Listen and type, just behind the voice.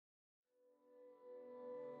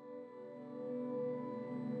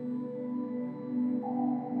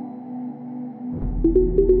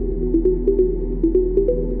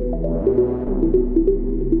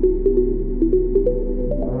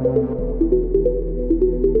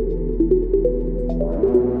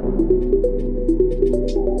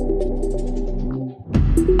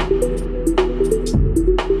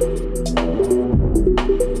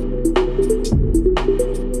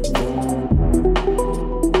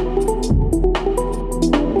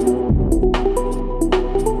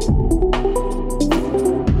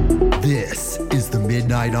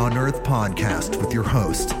Earth podcast with your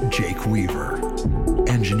host, Jake Weaver.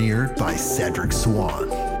 Engineered by Cedric Swan.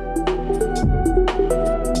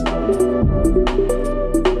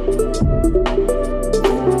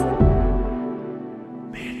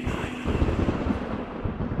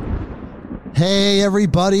 Hey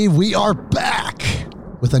everybody, we are back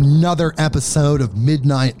with another episode of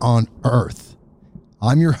Midnight on Earth.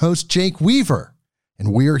 I'm your host, Jake Weaver,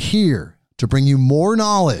 and we are here to bring you more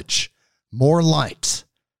knowledge, more light,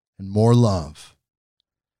 and more love.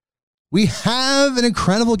 We have an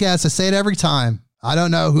incredible guest. I say it every time. I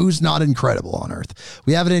don't know who's not incredible on Earth.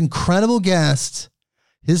 We have an incredible guest.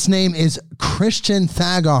 His name is Christian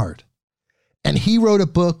Thagard, and he wrote a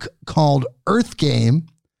book called Earth Game,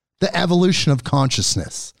 The Evolution of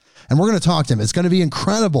Consciousness. And we're going to talk to him. It's going to be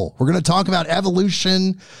incredible. We're going to talk about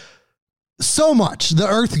evolution so much. The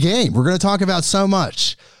Earth Game. We're going to talk about so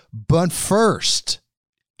much. But first,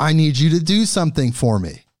 I need you to do something for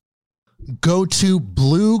me. Go to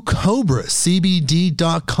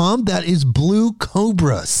bluecobracbd.com. That is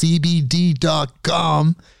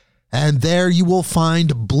bluecobracbd.com. And there you will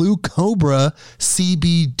find Blue Cobra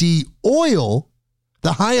CBD oil,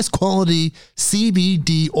 the highest quality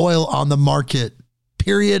CBD oil on the market,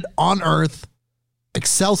 period, on Earth,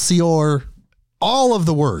 Excelsior, all of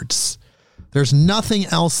the words. There's nothing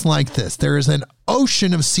else like this. There is an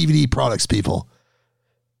ocean of CBD products, people.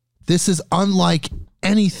 This is unlike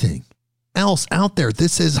anything else out there.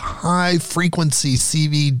 This is high frequency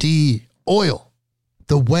CBD oil.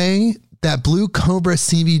 The way that Blue Cobra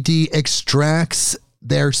CBD extracts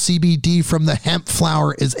their CBD from the hemp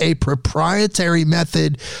flower is a proprietary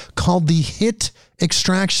method called the HIT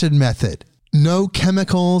extraction method. No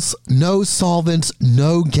chemicals, no solvents,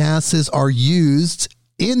 no gases are used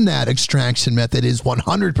in that extraction method. It is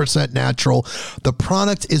 100% natural. The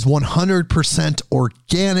product is 100%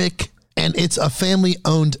 organic, and it's a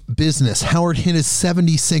family-owned business. Howard Hitt is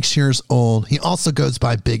 76 years old. He also goes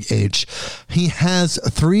by Big H. He has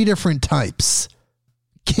 3 different types.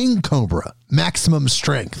 King Cobra, maximum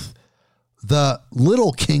strength. The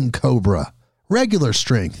Little King Cobra, regular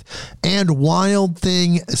strength. And Wild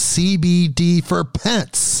Thing CBD for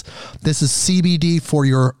pets. This is CBD for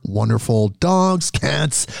your wonderful dogs,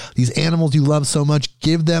 cats, these animals you love so much.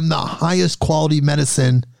 Give them the highest quality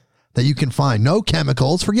medicine that you can find. No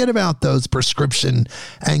chemicals. Forget about those prescription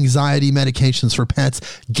anxiety medications for pets.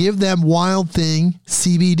 Give them Wild Thing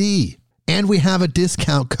CBD. And we have a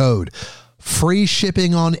discount code. Free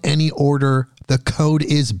shipping on any order. The code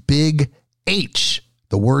is Big H.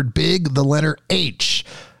 The word big, the letter H.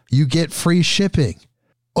 You get free shipping.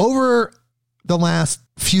 Over the last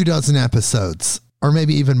few dozen episodes, or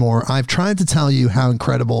maybe even more, I've tried to tell you how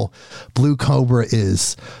incredible Blue Cobra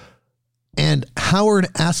is. And Howard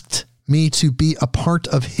asked me to be a part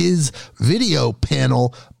of his video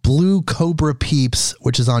panel, Blue Cobra Peeps,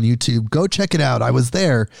 which is on YouTube. Go check it out. I was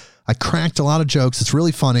there. I cracked a lot of jokes. It's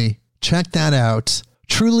really funny. Check that out.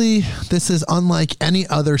 Truly, this is unlike any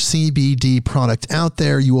other CBD product out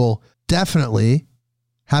there. You will definitely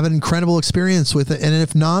have an incredible experience with it. And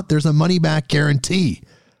if not, there's a money back guarantee.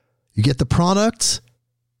 You get the product,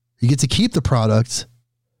 you get to keep the product.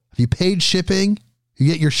 If you paid shipping, you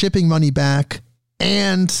get your shipping money back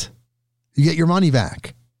and you get your money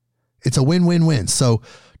back. It's a win-win-win. So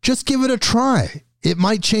just give it a try. It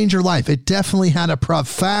might change your life. It definitely had a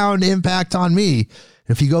profound impact on me.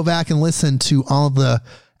 If you go back and listen to all of the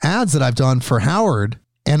ads that I've done for Howard,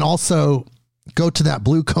 and also go to that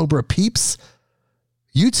Blue Cobra Peeps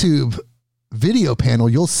YouTube video panel,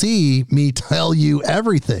 you'll see me tell you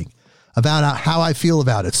everything about how I feel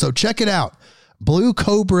about it. So check it out.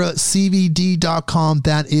 BlueCobraCBD.com.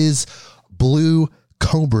 That is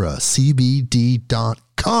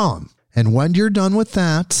BlueCobraCBD.com. And when you're done with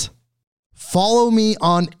that, follow me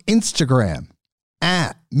on Instagram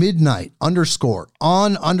at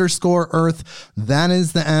midnight_on_earth. That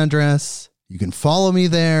is the address. You can follow me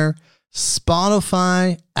there.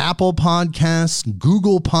 Spotify, Apple Podcasts,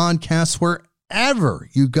 Google Podcasts, wherever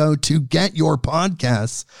you go to get your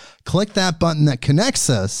podcasts, click that button that connects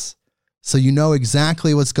us so you know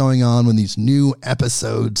exactly what's going on when these new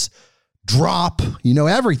episodes drop. You know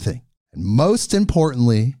everything. And most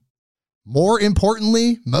importantly, I'm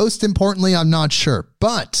not sure,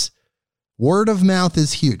 but word of mouth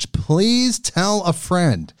is huge. Please tell a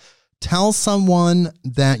friend. Tell someone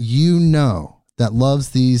that you know that loves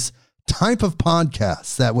these type of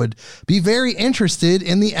podcasts that would be very interested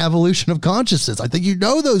in the evolution of consciousness. I think you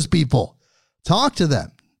know those people. Talk to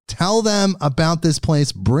them. Tell them about this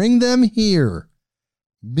place. Bring them here.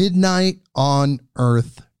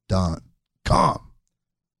 midnightonearth.com.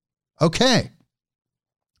 Okay.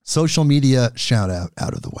 Social media shout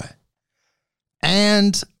out of the way.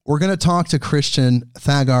 And we're going to talk to Christian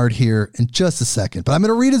Thagard here in just a second, but I'm going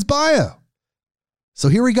to read his bio. So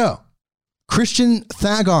here we go. Christian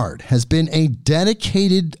Thagard has been a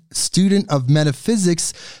dedicated student of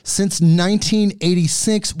metaphysics since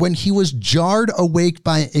 1986 when he was jarred awake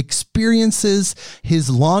by experiences his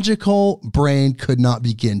logical brain could not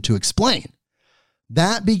begin to explain.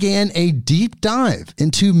 That began a deep dive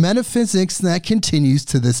into metaphysics that continues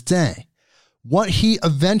to this day. What he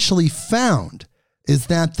eventually found is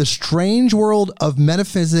that the strange world of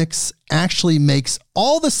metaphysics actually makes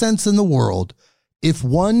all the sense in the world if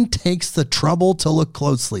one takes the trouble to look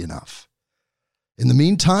closely enough. In the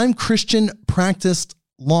meantime, Christian practiced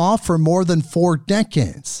law for more than 4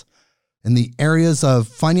 decades in the areas of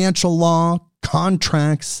financial law,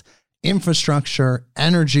 contracts, infrastructure,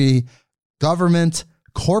 energy, government,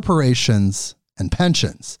 corporations, and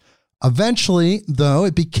pensions. Eventually, though,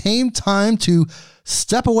 it became time to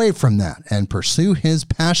step away from that and pursue his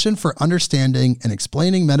passion for understanding and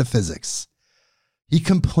explaining metaphysics. He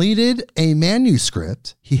completed a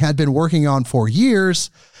manuscript he had been working on for years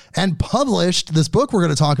and published this book we're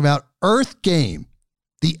going to talk about, Earth Game,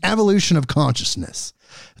 The Evolution of Consciousness.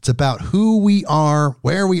 It's about who we are,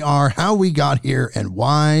 where we are, how we got here, and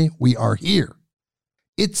why we are here.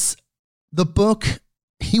 It's the book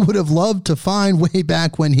he would have loved to find way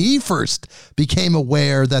back when he first became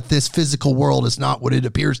aware that this physical world is not what it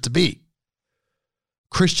appears to be.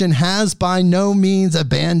 Christian has by no means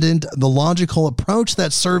abandoned the logical approach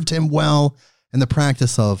that served him well in the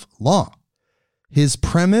practice of law. His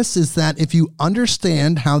premise is that if you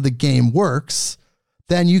understand how the game works,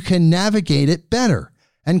 then you can navigate it better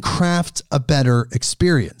and craft a better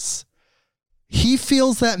experience. He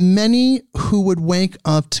feels that many who would wake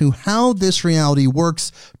up to how this reality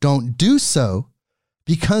works don't do so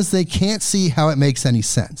because they can't see how it makes any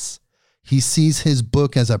sense. He sees his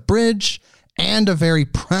book as a bridge and a very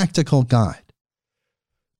practical guide.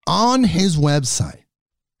 On his website,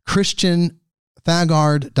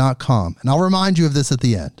 ChristianThagard.com, and I'll remind you of this at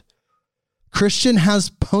the end, Christian has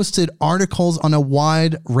posted articles on a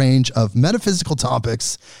wide range of metaphysical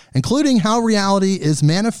topics, including how reality is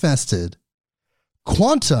manifested,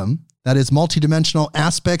 quantum, that is multidimensional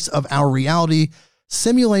aspects of our reality,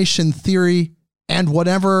 simulation theory, and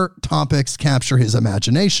whatever topics capture his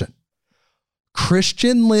imagination.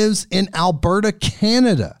 Christian lives in Alberta,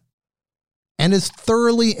 Canada, and is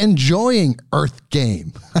thoroughly enjoying Earth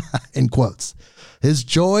Game, in quotes. His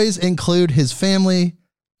joys include his family,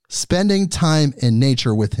 spending time in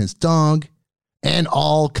nature with his dog, and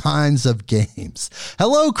all kinds of games.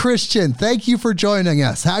 Hello, Christian. Thank you for joining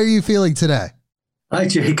us. How are you feeling today? Hi,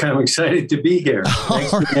 Jake. I'm excited to be here. Thanks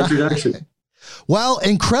for the introduction. Well,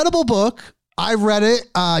 incredible book. I read it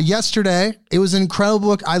yesterday. It was an incredible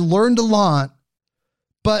book. I learned a lot.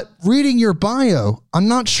 But reading your bio, I'm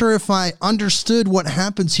not sure if I understood what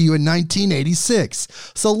happened to you in 1986.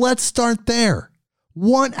 So let's start there.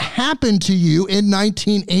 What happened to you in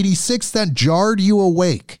 1986 that jarred you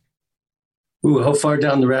awake? Ooh, how far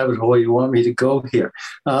down the rabbit hole you want me to go here?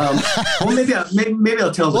 Well, maybe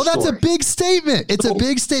I'll tell the story. Well, that's a big statement. It's a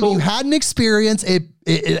big statement. You had an experience.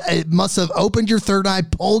 It must have opened your third eye,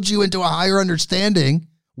 pulled you into a higher understanding.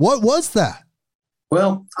 What was that?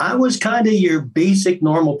 Well, I was kind of your basic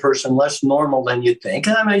normal person, less normal than you'd think.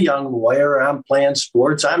 I'm a young lawyer. I'm playing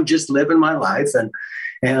sports. I'm just living my life.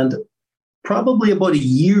 And probably about a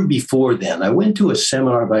year before then, I went to a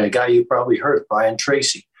seminar by a guy you probably heard, Brian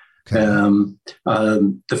Tracy, okay.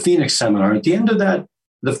 The Phoenix seminar. At the end of that,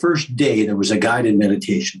 the first day, there was a guided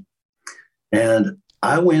meditation. And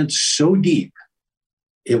I went so deep,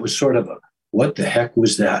 it was sort of what the heck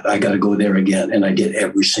was that? I got to go there again. And I did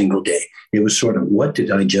every single day. It was sort of, what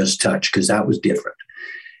did I just touch? Because that was different.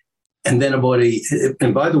 And then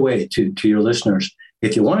and by the way, to your listeners,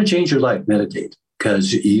 if you want to change your life, meditate,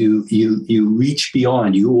 because you reach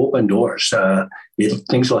beyond, you open doors,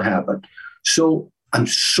 things will happen. So I'm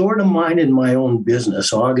sort of minding my own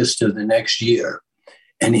business, August of the next year.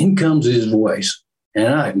 And in comes his voice.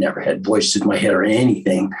 And I've never had voices in my head or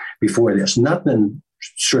anything before this, nothing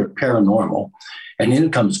sort of paranormal. And then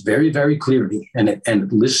it comes very, very clearly, and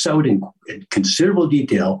it lists out in considerable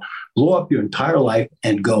detail, blow up your entire life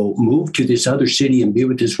and go move to this other city and be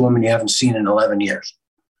with this woman you haven't seen in 11 years.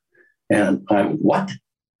 And I'm, what?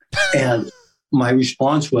 And my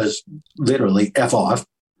response was literally F off.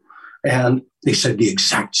 And they said the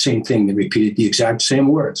exact same thing. They repeated the exact same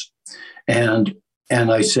words. And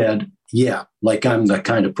I said, yeah, like I'm the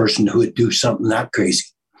kind of person who would do something that crazy.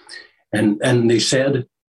 And they said,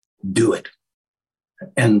 do it.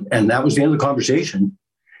 And that was the end of the conversation.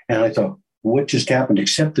 And I thought, what just happened?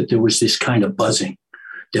 Except that there was this kind of buzzing.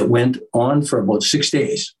 that went on for about 6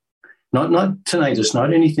 days. Not tonight. It's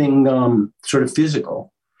not anything sort of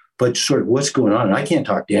physical, but sort of what's going on. And I can't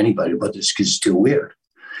talk to anybody about this because it's too weird.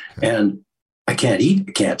 And I can't eat.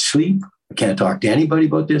 I can't sleep. I can't talk to anybody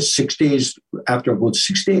about this. 6 days, after about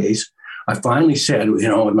 6 days, I finally said, with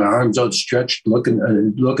my arms outstretched, looking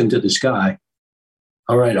to the sky,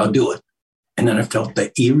 all right, I'll do it. And then I felt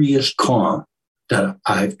the eeriest calm that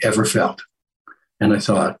I've ever felt. And I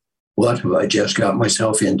thought, what have I just got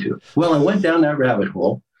myself into? Well, I went down that rabbit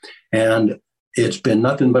hole, and it's been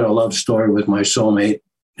nothing but a love story with my soulmate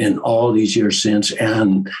in all these years since.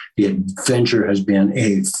 And the adventure has been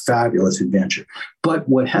a fabulous adventure. But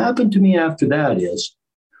what happened to me after that is,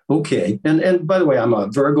 okay, and by the way, I'm a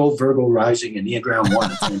Virgo rising, Enneagram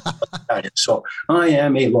 1. So I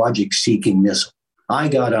am a logic-seeking missile. I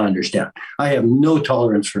got to understand. I have no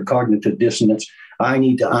tolerance for cognitive dissonance. I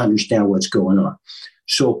need to understand what's going on.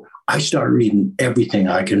 So I start reading everything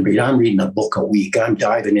I can read. I'm reading a book a week. I'm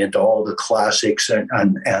diving into all the classics, and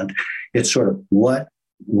it's sort of what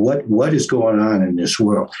is going on in this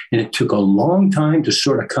world. And it took a long time to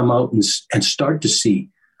sort of come out and start to see,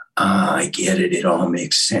 I get it. It all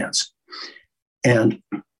makes sense. And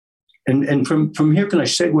from here, can I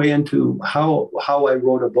segue into how I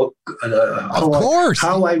wrote a book? Of course.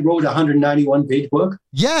 How I wrote a 191-page book?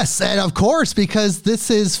 Yes, and of course, because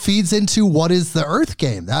feeds into what is the Earth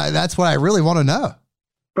game. That's what I really want to know.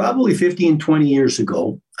 Probably 15, 20 years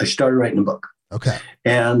ago, I started writing a book. Okay.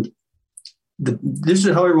 And this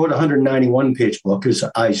is how I wrote a 191-page book, is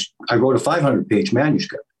I wrote a 500-page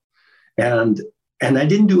manuscript. And I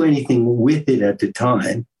didn't do anything with it at the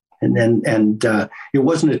time. And it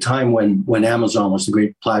wasn't a time when Amazon was the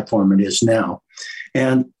great platform it is now.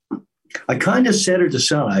 And I kind of set it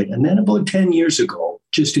aside. And then about 10 years ago,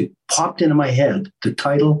 just it popped into my head, the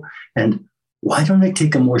title, and why don't I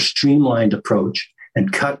take a more streamlined approach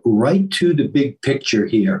and cut right to the big picture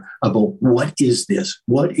here about what is this?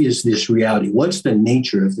 What is this reality? What's the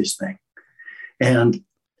nature of this thing? And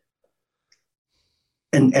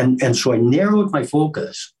so I narrowed my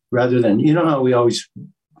focus rather than, how we always,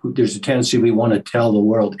 there's a tendency we want to tell the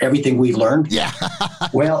world everything we've learned. Yeah.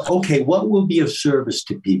 Well, okay, what will be of service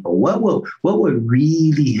to people? What would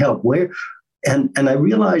really help? And I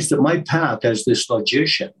realized that my path as this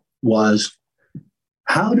logician was,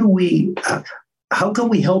 how can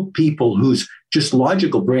we help people whose just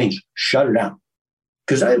logical brains shut it down?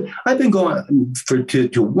 Because I've been going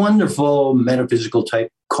to wonderful metaphysical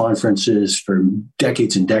type conferences for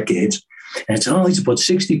decades and decades. And it's always about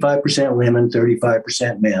 65% women,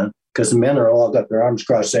 35% men, because the men are all got their arms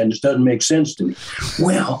crossed saying, this doesn't make sense to me.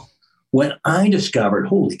 Well, when I discovered,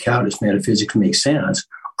 holy cow, this metaphysics makes sense,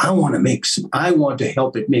 I want to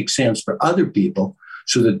help it make sense for other people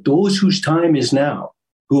so that those whose time is now,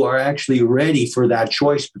 who are actually ready for that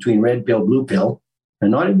choice between red pill, blue pill,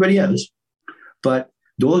 and not everybody is, but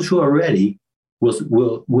those who are ready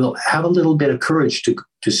will have a little bit of courage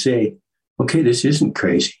to say, okay, this isn't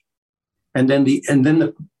crazy. And then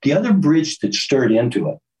the other bridge that stirred into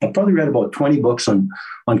it, I've probably read about 20 books on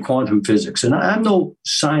quantum physics. And I'm no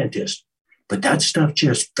scientist, but that stuff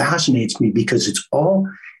just fascinates me because it's all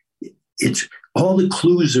the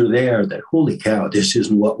clues are there that, holy cow, this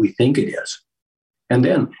isn't what we think it is. And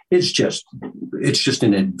then it's just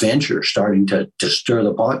an adventure starting to stir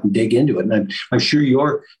the pot and dig into it. And I'm sure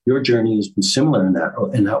your journey has been similar in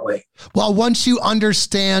that way. Well, once you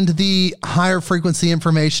understand the higher frequency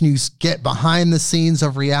information, you get behind the scenes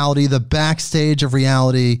of reality, the backstage of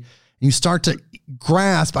reality, you start to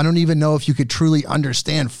grasp. I don't even know if you could truly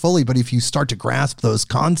understand fully, but if you start to grasp those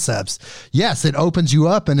concepts, yes, it opens you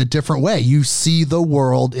up in a different way. You see the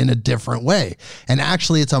world in a different way. And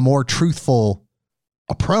actually, it's a more truthful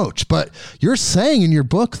approach. But you're saying in your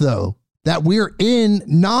book, though, that we're in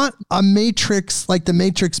not a Matrix, like the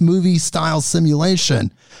Matrix movie style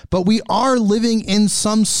simulation, but we are living in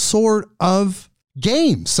some sort of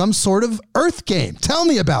game, some sort of Earth game. Tell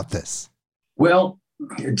me about this. Well,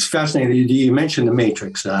 it's fascinating. You mentioned the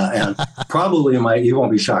Matrix, and probably you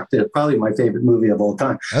won't be shocked, probably my favorite movie of all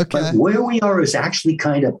time. Okay. But where we are is actually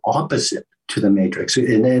kind of opposite to the Matrix.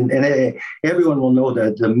 And everyone will know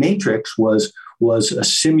that the Matrix was a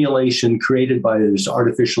simulation created by this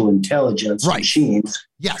artificial intelligence machines.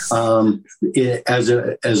 Yes.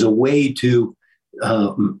 As a way to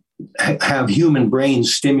have human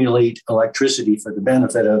brains stimulate electricity for the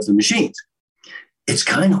benefit of the machines. It's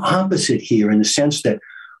kind of opposite here in the sense that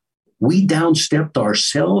we downstepped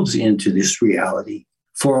ourselves into this reality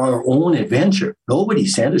for our own adventure. Nobody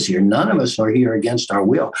sent us here. None of us are here against our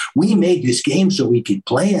will. We made this game so we could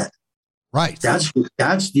play it. Right. That's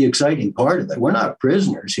the exciting part of it. We're not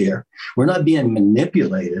prisoners here. We're not being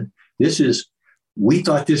manipulated. We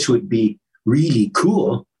thought this would be really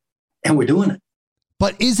cool, and we're doing it.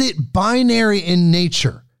 But is it binary in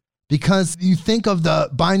nature? Because you think of the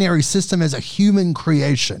binary system as a human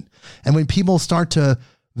creation. And when people start to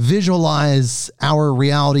visualize our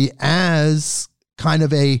reality as kind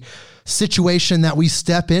of a situation that we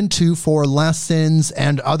step into for lessons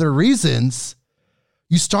and other reasons,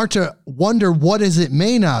 you start to wonder, what is it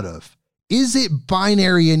made out of? Is it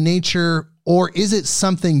binary in nature, or is it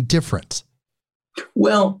something different?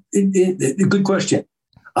 Well, good question.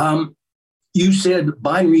 You said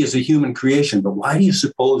binary is a human creation, but why do you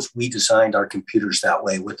suppose we designed our computers that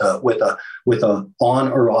way with a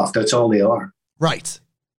on or off? That's all they are. Right.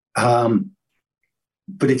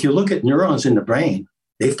 But if you look at neurons in the brain,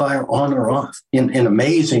 they fire on or off in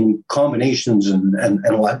amazing combinations and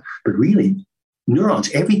what. But really,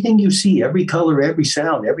 neurons, everything you see, every color, every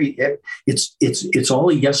sound, it's all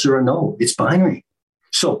a yes or a no. It's binary.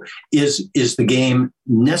 So is the game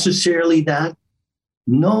necessarily that?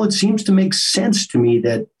 No, it seems to make sense to me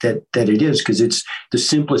that it is, because it's the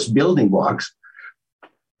simplest building blocks.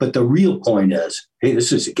 But the real point is, hey,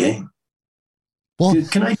 this is a game. Well,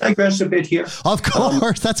 can I digress a bit here? Of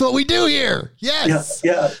course, that's what we do here. Yes.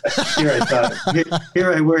 Yeah. Here I thought.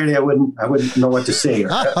 Here I wouldn't know what to say.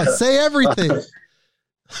 Say everything.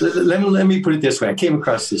 Let me put it this way. I came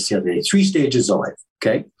across this the other day. 3 stages of life.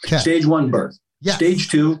 Okay. Stage 1, birth. Yes. Stage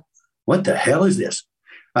 2, what the hell is this?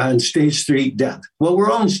 And stage 3, death. Well,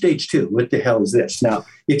 we're on stage 2. What the hell is this? Now,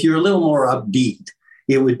 if you're a little more upbeat,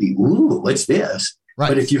 it would be, ooh, what's this? Right.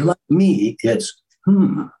 But if you're like me, it's,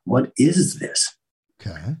 what is this?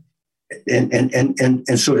 Okay.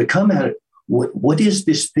 And so to come at it, what is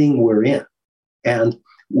this thing we're in? And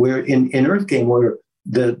we're in Earth Game, where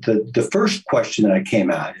the first question that I came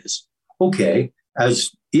at is, okay,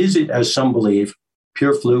 is it, as some believe,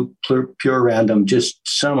 pure fluke, pure random, just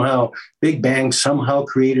somehow Big Bang somehow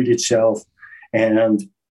created itself, and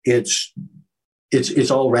it's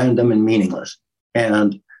all random and meaningless.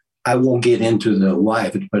 And I won't get into the why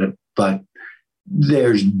of it, but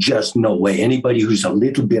there's just no way. Anybody who's a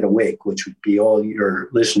little bit awake, which would be all your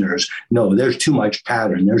listeners, no, there's too much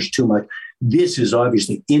pattern. There's too much. This is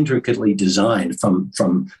obviously intricately designed from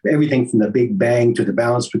everything from the Big Bang to the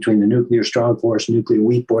balance between the nuclear strong force, nuclear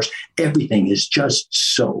weak force. Everything is just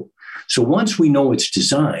so. So once we know it's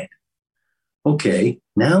designed, okay,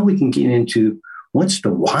 now we can get into what's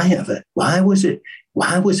the why of it? Why was it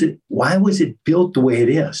built the way it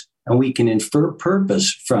is? And we can infer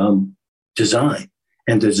purpose from design.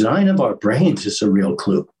 And the design of our brains is a real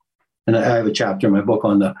clue. And I have a chapter in my book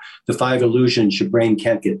on the 5 illusions your brain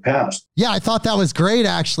can't get past. Yeah, I thought that was great,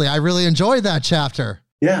 actually. I really enjoyed that chapter.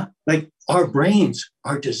 Yeah, like our brains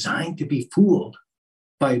are designed to be fooled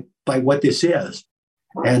by what this is,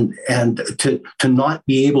 and to not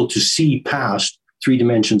be able to see past 3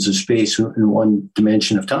 dimensions of space and 1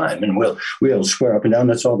 dimension of time. And we'll square up and down.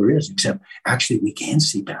 That's all there is, except actually we can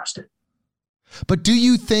see past it. But do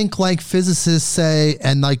you think, like physicists say,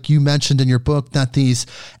 and like you mentioned in your book, that these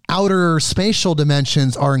outer spatial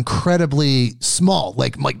dimensions are incredibly small,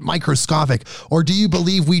 like microscopic? Or do you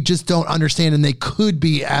believe we just don't understand and they could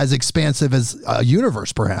be as expansive as a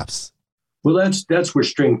universe, perhaps? Well, that's where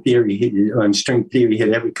string theory hit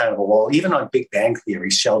every kind of a wall. Even on Big Bang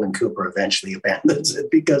Theory, Sheldon Cooper eventually abandons it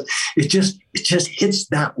because it just hits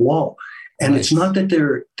that wall. And It's not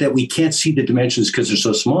that we can't see the dimensions because they're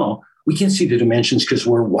so small. We can't see the dimensions because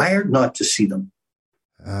we're wired not to see them.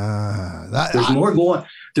 There's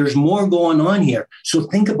more going on here. So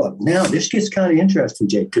think about it. Now. This gets kind of interesting,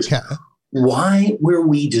 Jake, because why were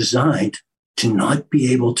we designed to not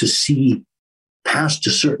be able to see past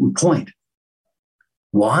a certain point?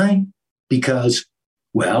 Why? Because,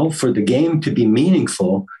 well, for the game to be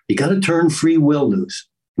meaningful, you got to turn free will loose.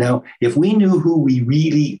 Now, if we knew who we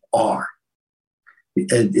really are,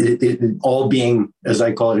 it all being, as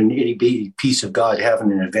I call it, an itty-bitty piece of God having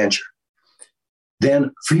an adventure,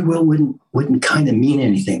 then free will wouldn't kind of mean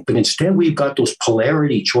anything. But instead, we've got those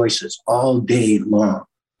polarity choices all day long,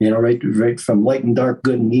 right from light and dark,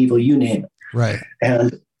 good and evil, you name it. Right.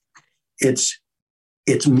 And it's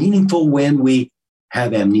meaningful when we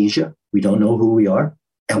have amnesia. We don't know who we are,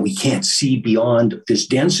 and we can't see beyond this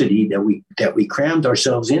density that we crammed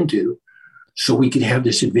ourselves into so we could have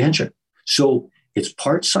this adventure. So it's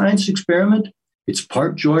part science experiment, it's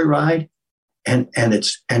part joyride, and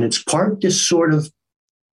it's part this sort of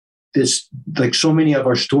this, like so many of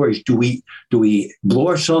our stories. Do we blow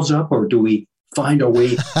ourselves up, or do we find our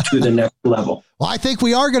way to the next level. Well, I think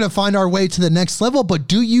we are going to find our way to the next level. But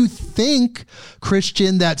do you think,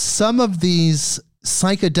 Christian, that some of these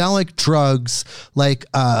psychedelic drugs like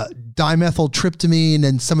dimethyltryptamine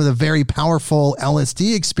and some of the very powerful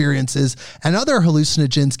LSD experiences and other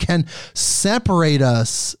hallucinogens can separate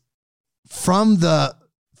us from the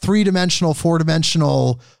three-dimensional,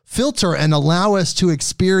 four-dimensional filter and allow us to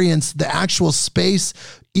experience the actual space,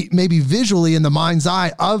 maybe visually in the mind's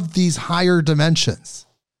eye, of these higher dimensions?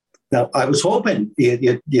 Now, I was hoping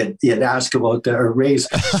you'd ask about or raise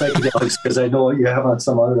psychedelics, because I know you have on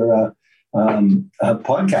some other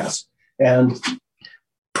podcasts. And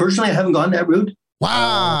personally, I haven't gone that route.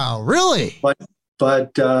 Wow, really?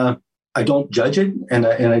 But I don't judge it, and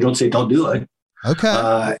I don't say don't do it.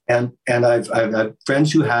 Okay. And I've had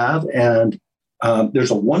friends who have, and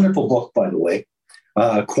there's a wonderful book, by the way,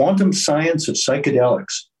 Quantum Science of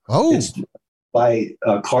Psychedelics. Oh. It's by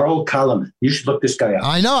Carl Kalaman. You should look this guy up.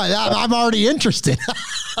 I know. I'm already interested.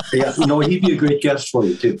 Yeah, he'd be a great guest for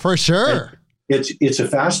you too. For sure. And it's a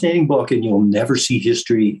fascinating book, and you'll never see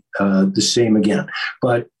history the same again.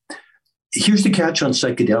 But here's the catch on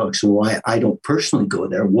psychedelics and why I don't personally go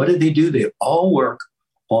there. What do? They all work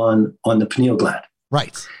on the pineal gland.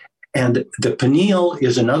 Right. And the pineal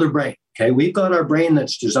is another brain. Okay. We've got our brain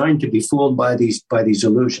that's designed to be fooled by these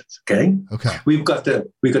illusions. Okay. Okay. We've got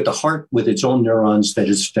the heart with its own neurons that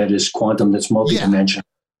is quantum, that's multidimensional.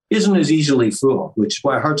 Yeah. Isn't as easily fooled, which is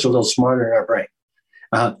why our heart's a little smarter than our brain.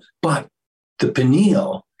 But the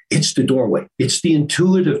pineal, it's the doorway. It's the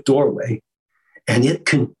intuitive doorway, and it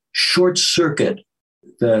can short circuit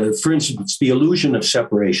for instance, the illusion of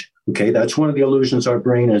separation. Okay, that's one of the illusions our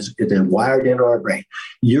brain is wired into our brain.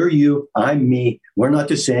 You're you, I'm me. We're not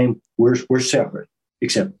the same. We're separate.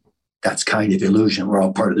 Except that's kind of illusion. We're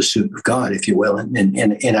all part of the suit of God, if you will,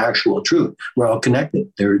 in actual truth. We're all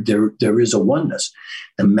connected. There is a oneness.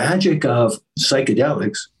 The magic of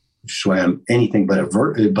psychedelics, which is why I'm anything but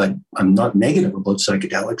but I'm not negative about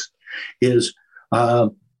psychedelics, is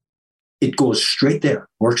it goes straight there,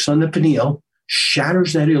 works on the pineal,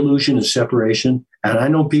 shatters that illusion of separation. And I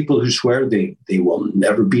know people who swear they will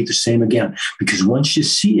never be the same again, because once you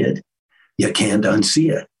see it, you can't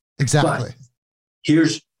unsee it. Exactly. But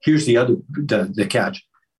here's the catch.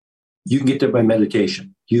 You can get there by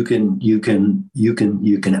meditation. You can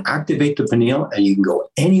activate the pineal, and you can go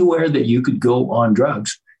anywhere that you could go on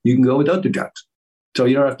drugs. You can go without the drugs. So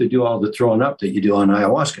you don't have to do all the throwing up that you do on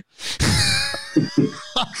ayahuasca.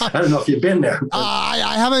 I don't know if you've been there.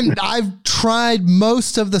 I haven't. I've tried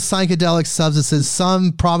most of the psychedelic substances,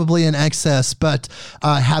 some probably in excess, but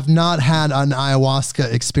have not had an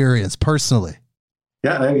ayahuasca experience personally.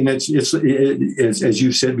 Yeah, I mean, it's as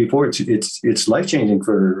you said before, it's life-changing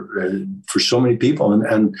for so many people,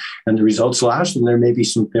 and the results last, and there may be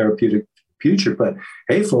some therapeutic future. But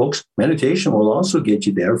hey, folks, meditation will also get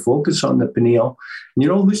you there. Focus on the pineal. And you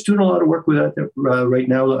know who's doing a lot of work with that right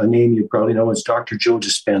now? A name you probably know is Dr. Joe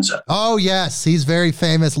Dispenza. Oh yes, he's very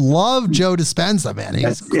famous. Love Joe Dispenza, man.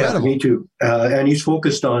 He's incredible. Yeah, me too. And he's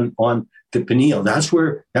focused on the pineal. That's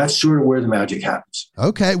sort of where the magic happens.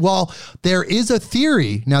 Okay, well, there is a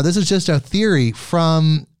theory. Now, this is just a theory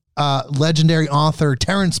from legendary author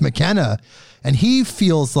Terence McKenna. And he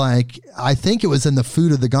feels like, I think it was in the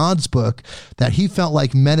Food of the Gods book, that he felt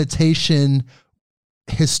like meditation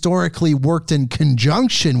historically worked in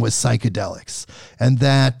conjunction with psychedelics, and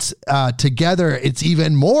that together it's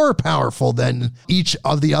even more powerful than each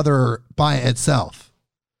of the other by itself.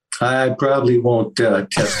 I probably won't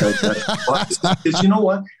test out that. Because you know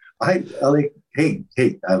what? I like, hey,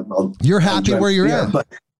 you're happy where you're at.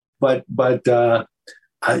 But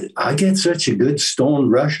I get such a good stone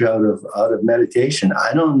rush out of meditation.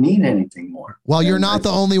 I don't need anything more. Well, you're not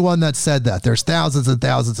the only one that said that. There's thousands and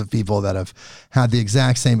thousands of people that have had the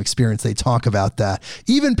exact same experience. They talk about that.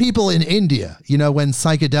 Even people in India, when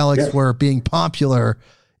psychedelics were being popular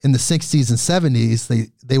in the 60s and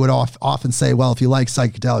 70s, they would often say, well, if you like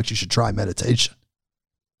psychedelics, you should try meditation.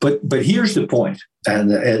 But here's the point,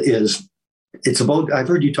 and it's about, I've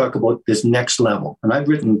heard you talk about this next level, and I've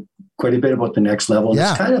written quite a bit about the next level.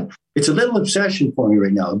 And it's a little obsession for me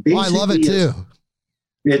right now. Basically, I love it too.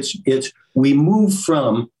 It's we move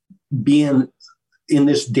from being in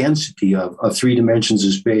this density of three dimensions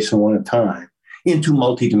of space and one at a time into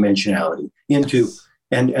multidimensionality,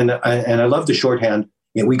 and I love the shorthand.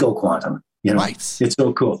 We go quantum. Right. It's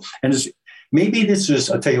so cool. And maybe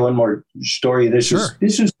I'll tell you one more story. This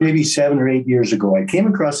was maybe 7 or 8 years ago. I came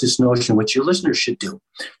across this notion, which your listeners should do.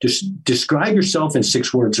 Just describe yourself in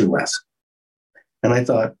 6 words or less. And I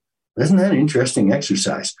thought, isn't that an interesting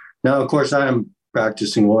exercise? Now, of course, I'm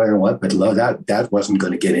practicing lawyer and what, but that wasn't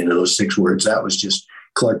going to get into those 6 words. That was just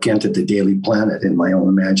Clark Kent at the Daily Planet in my own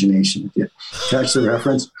imagination. If you catch the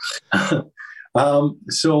reference.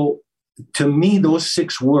 So to me, those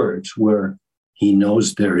 6 words were, he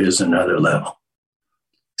knows there is another level.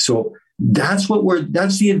 So that's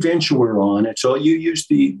the adventure we're on. And so you use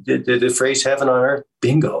the phrase heaven on earth,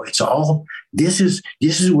 bingo. It's all, this is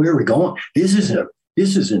where we're going. This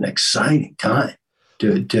is an exciting time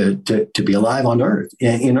to be alive on earth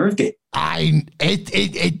in Earthgate.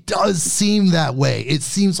 It does seem that way. It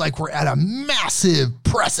seems like we're at a massive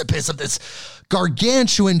precipice of this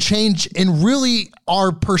gargantuan change in really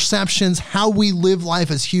our perceptions, how we live life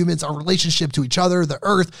as humans, our relationship to each other, the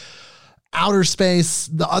earth, outer space,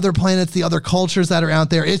 the other planets, the other cultures that are out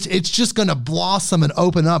there. It's just going to blossom and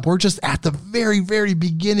open up. We're just at the very, very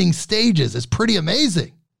beginning stages. It's pretty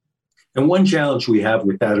amazing. And one challenge we have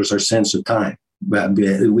with that is our sense of time.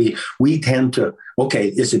 We tend to, okay,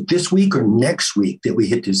 is it this week or next week that we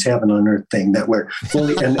hit this heaven on earth thing that we're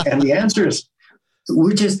fully, and the answer is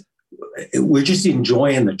we're just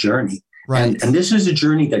enjoying the journey. Right. And this is a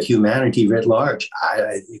journey that humanity writ large,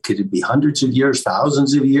 it could be hundreds of years,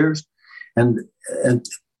 thousands of years. And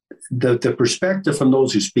the perspective from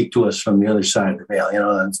those who speak to us from the other side of the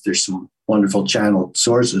veil, there's some wonderful channeled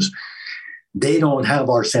sources. They don't have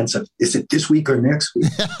our sense of, is it this week or next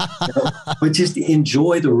week? But just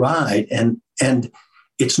enjoy the ride. And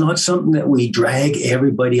it's not something that we drag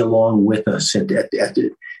everybody along with us,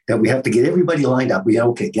 that we have to get everybody lined up.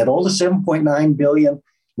 Get all the 7.9 billion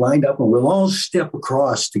lined up and we'll all step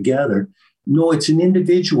across together. No, it's an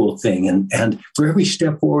individual thing. And for every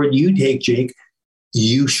step forward you take, Jake,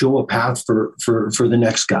 you show a path for the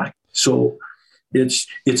next guy. So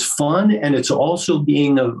it's fun, and it's also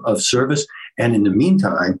being of service. And in the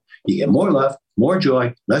meantime, you get more love, more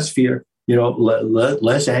joy, less fear,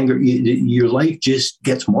 less anger. Your life just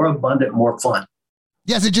gets more abundant, more fun.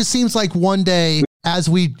 Yes, it just seems like one day as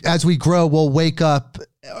we grow, we'll wake up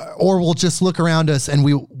or we'll just look around us and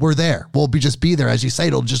we're there. We'll just be there. As you say,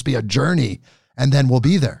 it'll just be a journey and then we'll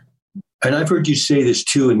be there. And I've heard you say this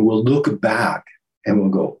too, and we'll look back and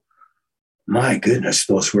we'll go, my goodness,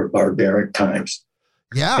 those were barbaric times.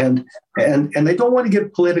 Yeah. And I don't want to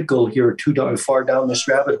get political here too far down this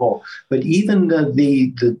rabbit hole, but even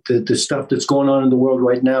the stuff that's going on in the world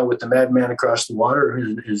right now with the madman across the water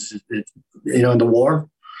is the war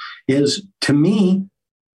is, to me,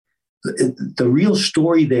 the real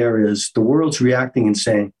story there is the world's reacting and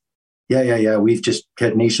saying, yeah, we've just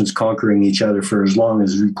had nations conquering each other for as long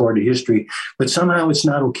as recorded history, but somehow it's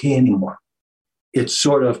not okay anymore. It's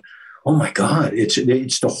sort of, oh my God, it's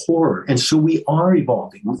the horror. And so we are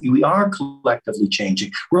evolving. We are collectively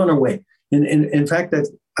changing. We're on our way. And in fact,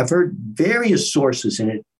 I've heard various sources,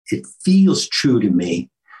 and it feels true to me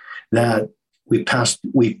that we passed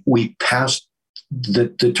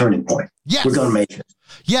the turning point. Yes. We're going to make it.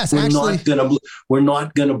 Yes, we're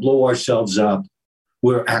not going to blow ourselves up.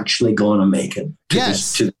 We're actually going to make it.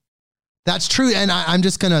 That's true. And I'm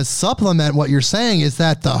just going to supplement what you're saying is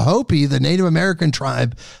that the Hopi, the Native American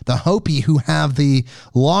tribe, the Hopi, who have the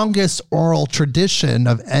longest oral tradition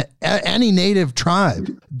of any native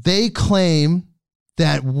tribe, they claim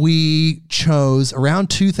that we chose around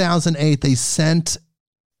 2008, they sent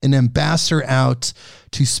an ambassador out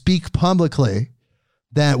to speak publicly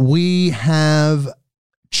that we have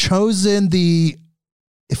chosen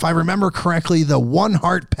if I remember correctly, the one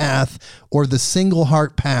heart path or the single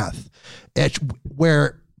heart path,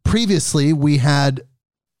 where previously we had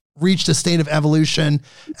reached a state of evolution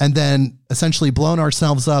and then essentially blown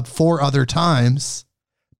ourselves up 4 other times.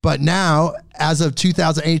 But now, as of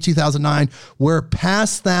 2008, 2009, we're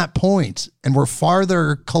past that point and we're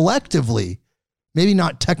farther collectively, maybe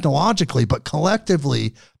not technologically, but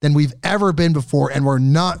collectively than we've ever been before. And we're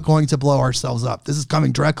not going to blow ourselves up. This is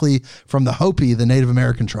coming directly from the Hopi, the Native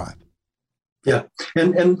American tribe. Yeah.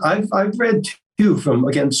 And I've read too from,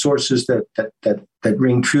 again, sources that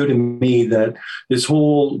ring true to me that this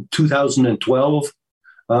whole 2012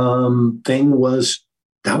 thing was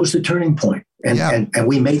the turning point. And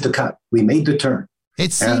we made the cut. We made the turn.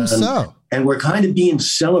 It seems so. And we're kind of being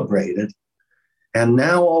celebrated. And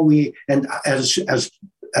now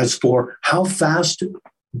as for how fast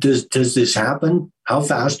does this happen? How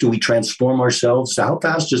fast do we transform ourselves? How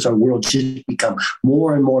fast does our world just become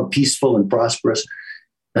more and more peaceful and prosperous?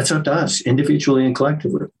 That's up to us, individually and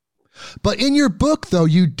collectively. But in your book, though,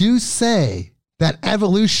 you do say that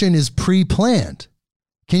evolution is pre-planned.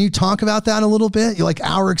 Can you talk about that a little bit? Like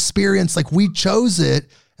our experience, like we chose it,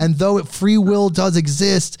 and though free will does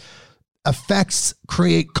exist, effects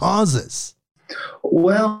create causes.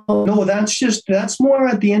 Well, no, that's more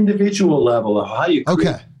at the individual level of how you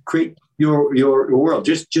create your world.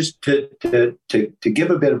 Just to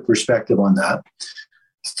give a bit of perspective on that.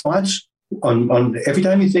 Thoughts on every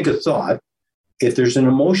time you think a thought, if there's an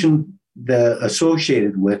emotion that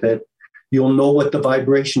associated with it, you'll know what the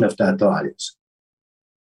vibration of that thought is.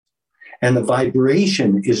 And the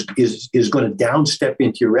vibration is going to downstep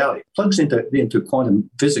into your reality. It plugs into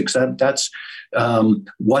quantum physics. That's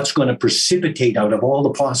what's going to precipitate out of all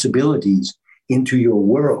the possibilities into your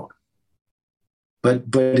world. But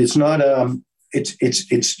it's not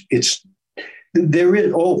it's there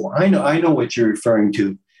is. Oh, I know what you're referring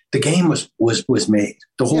to. The game was made.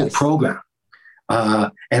 The whole program,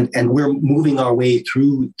 and we're moving our way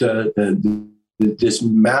through this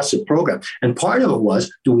massive program. And part of it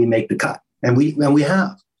was, do we make the cut? And we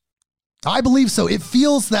have. I believe so. It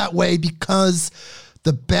feels that way because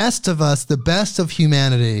the best of us, the best of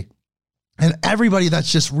humanity, and everybody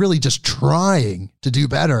that's just really just trying to do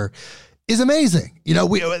better is amazing. You know,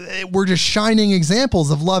 we're just shining examples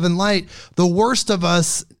of love and light. The worst of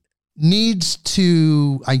us needs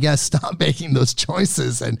to, I guess, stop making those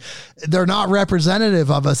choices, and they're not representative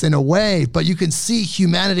of us in a way, but you can see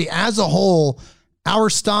humanity as a whole. Our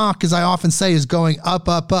stock, as I often say, is going up,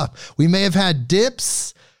 up, up. We may have had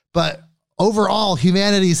dips, but overall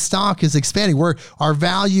humanity's stock is expanding. Our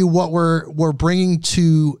value, what we're bringing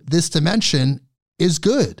to this dimension is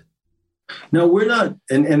good. No, we're not.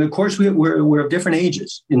 And of course we're of different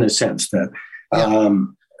ages in the sense that,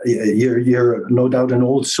 you're no doubt an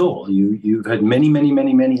old soul. You've had many, many,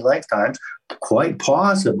 many, many lifetimes. Quite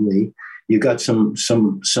possibly, you got some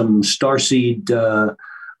starseed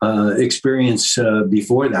experience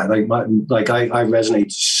before that. I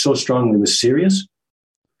resonate so strongly with Sirius,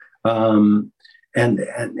 and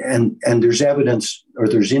there's evidence or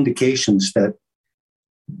there's indications that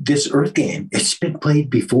this Earth game, it's been played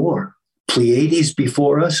before. Pleiades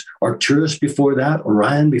before us, Arcturus before that,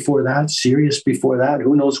 Orion before that, Sirius before that.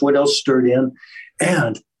 Who knows what else stirred in?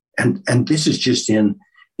 And this is just in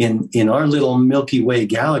our little Milky Way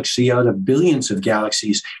galaxy out of billions of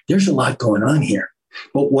galaxies. There's a lot going on here.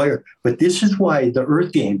 But this is why the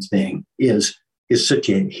Earth game thing is such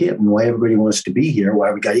a hit, and why everybody wants to be here,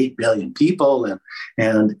 why we got 8 billion people,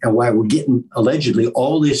 and why we're getting allegedly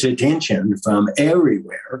all this attention from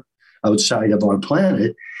everywhere outside of our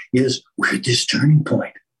planet. Is we're at this turning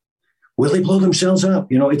point. Will they blow themselves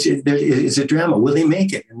up? You know, it's a drama. Will they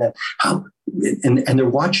make it? And then how? And they're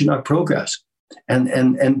watching our progress.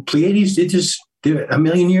 And Pleiades did this 1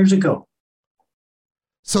 million years ago.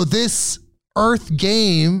 So this Earth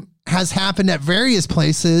game has happened at various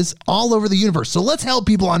places all over the universe. So let's help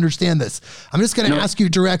people understand this. I'm just going to ask you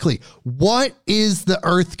directly: what is the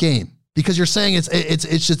Earth game? Because you're saying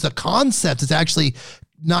it's just a concept. It's actually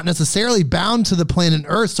not necessarily bound to the planet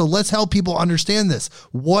Earth. So let's help people understand this.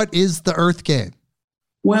 What is the Earth game?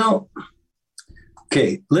 Well,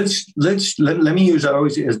 okay, let me use, I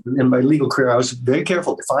always, in my legal career, I was very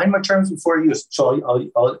careful to define my terms before I use it.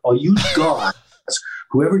 So I'll use God,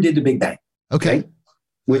 whoever did the Big Bang. Okay.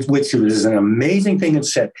 Which is an amazing thing and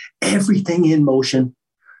set everything in motion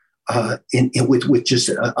with just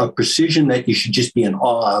a precision that you should just be in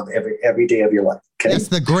awe of every day of your life. Okay? It's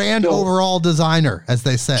the grand overall designer, as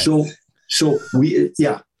they say. So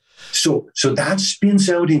that spins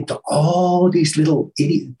out into all these little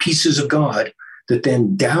pieces of God that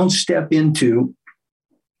then downstep into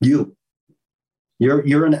you.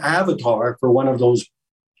 You're an avatar for one of those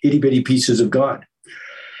itty bitty pieces of God.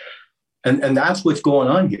 And that's what's going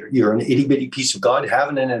on here. You're an itty bitty piece of God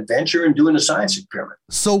having an adventure and doing a science experiment.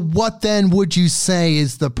 So what then would you say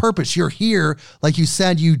is the purpose? You're here, like you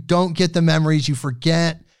said, you don't get the memories, you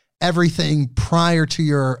forget everything prior to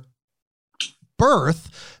your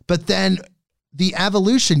birth, but then the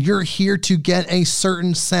evolution, you're here to get a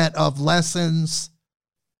certain set of lessons,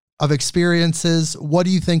 of experiences. What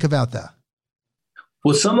do you think about that?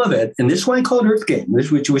 Well, some of it, and this is why I call it Earth Game,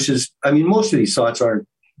 which is, I mean, most of these thoughts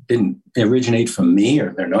didn't originate from me,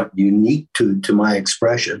 or they're not unique to my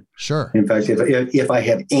expression. Sure. In fact, if I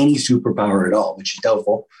have any superpower at all, which is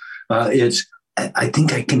doubtful, I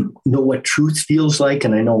think I can know what truth feels like,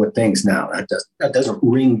 and I know what things now. That doesn't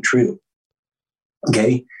ring true.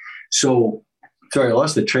 Okay, so sorry, I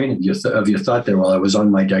lost the train of your thought there while I was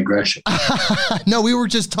on my digression. No, we were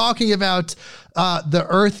just talking about the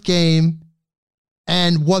Earth Game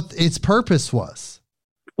and what its purpose was.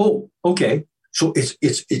 Oh, okay. So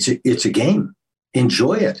it's a game.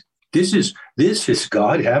 Enjoy it. This is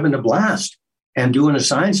God having a blast and doing a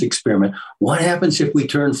science experiment. What happens if we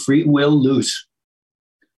turn free will loose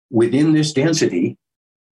within this density,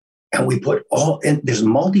 and we put and there's a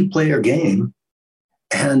multiplayer game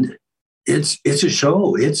and it's a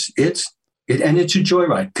show. And it's a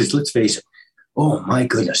joyride, because let's face it. Oh my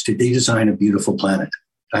goodness, did they design a beautiful planet?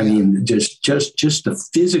 I mean, just the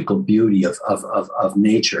physical beauty of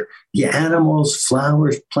nature, the animals,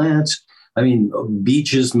 flowers, plants. I mean,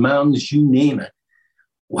 beaches, mountains, you name it.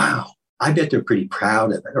 Wow. I bet they're pretty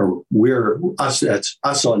proud of it. Or that's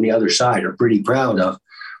us on the other side are pretty proud of,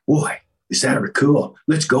 boy, is that cool?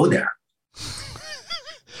 Let's go there.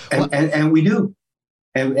 And we do.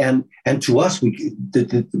 And to us, we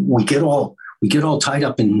get all tied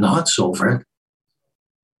up in knots over it,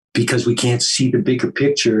 because we can't see the bigger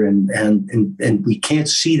picture, and we can't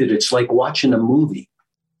see that it's like watching a movie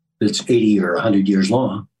that's 80 or 100 years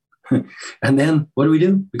long. And then what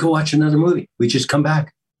do? We go watch another movie. We just come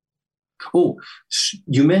back. Oh,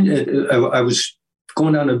 you mentioned, I was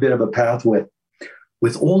going down a bit of a path with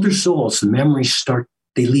older souls. The memories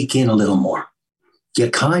they leak in a little more. You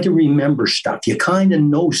kind of remember stuff. You kind of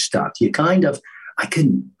know stuff. You kind of, I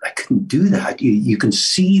couldn't do that. You can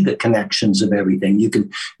see the connections of everything. You can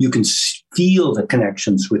feel the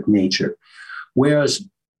connections with nature. Whereas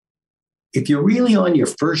if you're really on your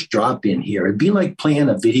first drop in here, it'd be like playing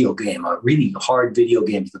a video game, a really hard video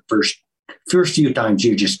game. The first few times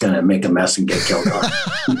you're just going to make a mess and get killed off.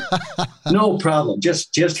 No problem.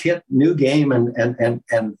 Just hit new game and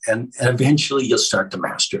eventually you'll start to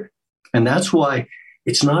master it. And that's why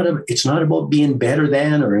it's not about being better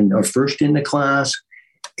than or first in the class.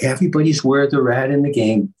 Everybody's where they're at in the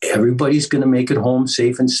game. Everybody's going to make it home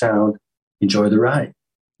safe and sound. Enjoy the ride.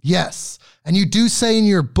 Yes. And you do say in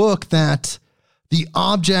your book that the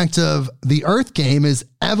object of the Earth game is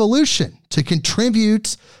evolution, to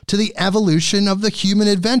contribute to the evolution of the human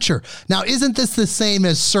adventure. Now, isn't this the same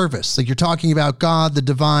as service? Like, you're talking about God, the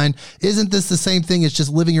divine. Isn't this the same thing as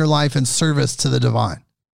just living your life in service to the divine?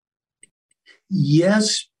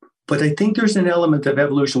 Yes, but I think there's an element of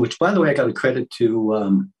evolution, which, by the way, I got to credit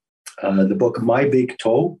to the book My Big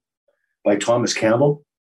Toe by Thomas Campbell.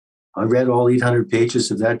 I read all 800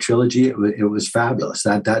 pages of that trilogy. It was fabulous.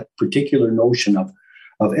 That particular notion of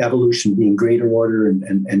evolution being greater order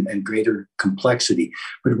and greater complexity.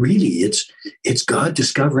 But really, it's God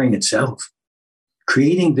discovering itself,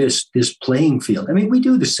 creating this playing field. I mean, we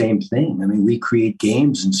do the same thing. I mean, we create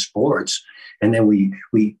games and sports, and then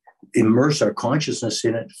we immerse our consciousness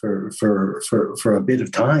in it for a bit of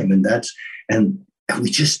time, and we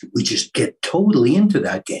just get totally into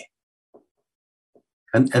that game.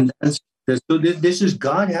 And so this is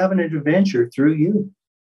God having an adventure through you.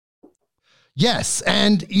 Yes.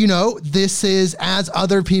 And, this is, as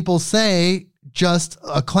other people say, just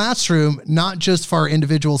a classroom, not just for our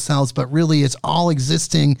individual selves, but really it's all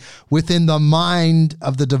existing within the mind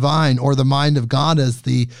of the divine, or the mind of God, as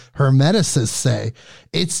the Hermeticists say.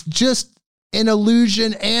 It's just an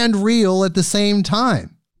illusion and real at the same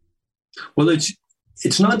time. Well, it's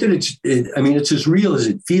not that it's as real as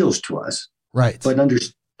it feels to us. Right.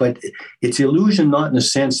 But it's illusion, not in the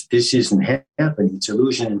sense that this isn't happening. It's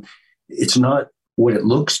illusion. It's not what it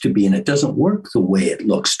looks to be, and it doesn't work the way it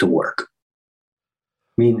looks to work.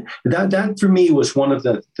 I mean, that for me was one of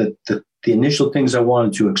the initial things I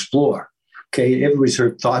wanted to explore. Okay, everybody's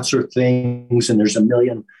heard thoughts are things, and there's a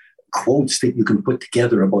million quotes that you can put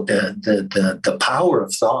together about the power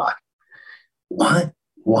of thought.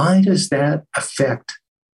 Why does that affect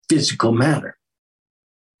physical matter?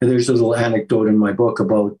 There's a little anecdote in my book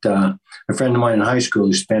about a friend of mine in high school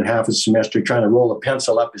who spent half a semester trying to roll a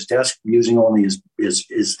pencil up his desk using only his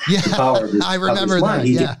the power of his, I remember of his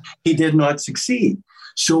mind. that. He did not succeed.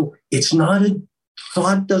 So it's not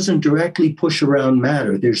thought doesn't directly push around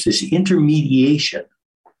matter. There's this intermediation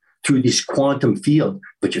through this quantum field,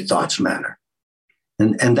 but your thoughts matter.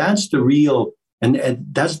 And that's the real, and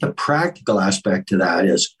that's the practical aspect to that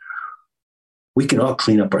is we can all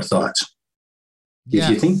clean up our thoughts. If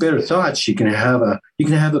you think better thoughts, you can have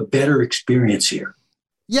a better experience here.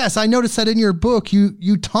 Yes, I noticed that in your book,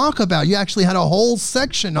 you talk about, you actually had a whole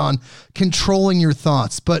section on controlling your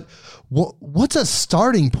thoughts. But what's a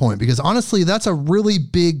starting point? Because honestly, that's a really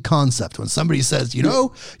big concept. When somebody says,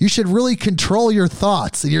 you should really control your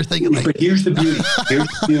thoughts, and you're thinking like, but here's the beauty.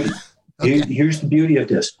 Okay. Here's the beauty of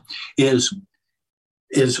this is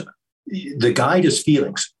the guide is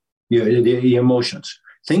feelings, the emotions.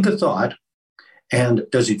 Think a thought. And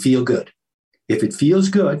does it feel good? If it feels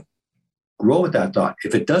good, grow with that thought.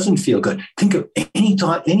 If it doesn't feel good, think of any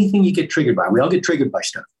thought, anything you get triggered by. We all get triggered by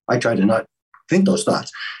stuff. I try to not think those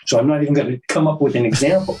thoughts. So I'm not even going to come up with an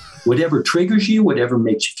example. Whatever triggers you, whatever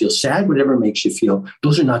makes you feel sad, whatever makes you feel,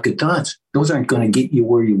 those are not good thoughts. Those aren't going to get you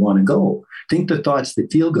where you want to go. Think the thoughts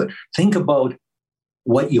that feel good. Think about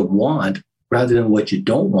what you want rather than what you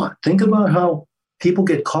don't want. Think about how people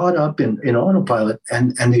get caught up in autopilot,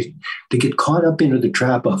 and they get caught up into the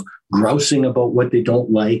trap of grousing about what they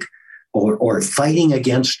don't like, or fighting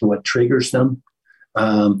against what triggers them,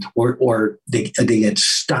 or they get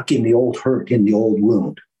stuck in the old hurt, in the old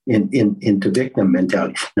wound, into victim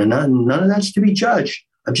mentality. Now, none of that's to be judged.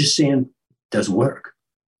 I'm just saying it doesn't work.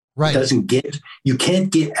 Right. You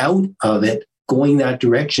can't get out of it going that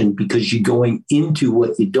direction, because you're going into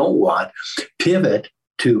what you don't want. Pivot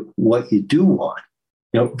to what you do want.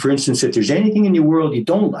 For instance, if there's anything in your world you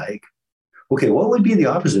don't like, okay, what would be the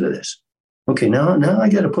opposite of this? Okay, now I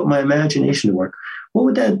got to put my imagination to work. What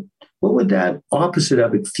would that opposite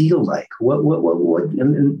of it feel like? What?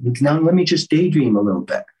 And now let me just daydream a little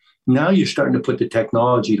bit. Now you're starting to put the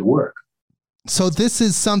technology to work. So this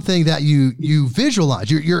is something that you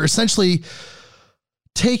visualize. You're essentially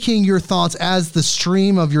taking your thoughts as the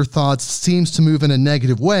stream of your thoughts seems to move in a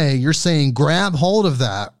negative way. You're saying grab hold of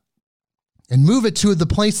that and move it to the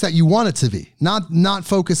place that you want it to be. Not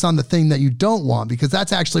focus on the thing that you don't want, because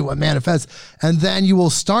that's actually what manifests. And then you will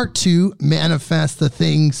start to manifest the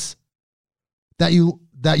things that you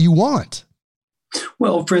want.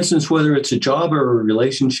 Well, for instance, whether it's a job or a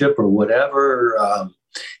relationship or whatever,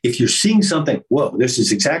 if you're seeing something, whoa, this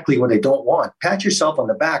is exactly what I don't want, pat yourself on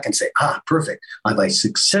the back and say, perfect. I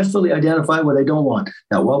successfully identified what I don't want.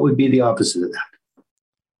 Now, what would be the opposite of that?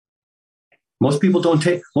 Most people don't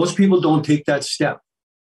take that step,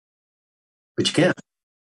 but you can.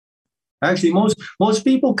 Actually, most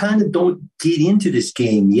people kind of don't get into this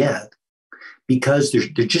game yet, because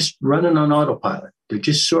they're just running on autopilot. They're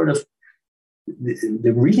just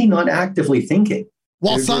they're really not actively thinking.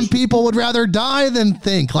 Well, some people would rather die than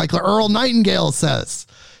think, like Earl Nightingale says.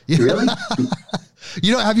 Really?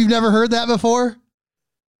 Have you never heard that before?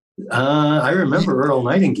 I remember Earl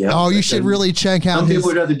Nightingale. Oh, you should really check out. Some people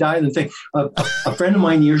would rather die than think. A friend of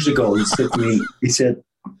mine years ago, he said to me,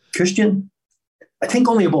 Christian, I think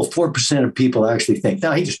only about 4% of people actually think.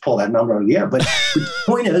 Now, he just pulled that number out of the air. But the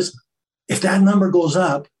point is, if that number goes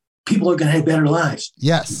up, people are going to have better lives.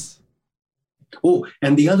 Yes. Oh,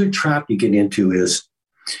 and the other trap you get into is,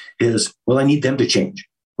 well, I need them to change.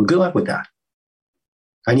 Well, good luck with that.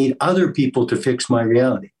 I need other people to fix my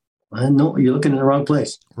reality. No, you're looking in the wrong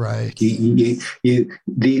place. Right. I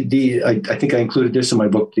think I included this in my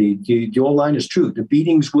book. The old line is true. The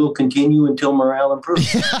beatings will continue until morale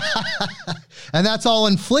improves. And that's all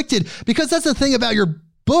inflicted, because that's the thing about your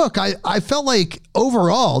book. I felt like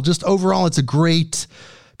overall, it's a great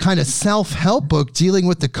kind of self-help book dealing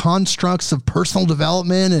with the constructs of personal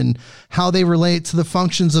development and how they relate to the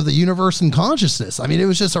functions of the universe and consciousness. I mean, it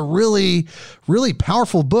was just a really, really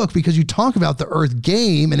powerful book, because you talk about the Earth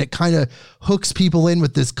game and it kind of hooks people in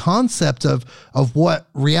with this concept of what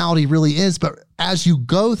reality really is. But as you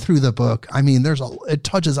go through the book, I mean, it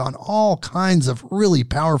touches on all kinds of really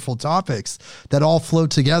powerful topics that all flow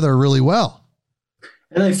together really well.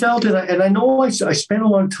 And I felt it, and I know I spent a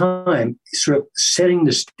long time sort of setting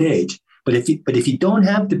the stage. But if you don't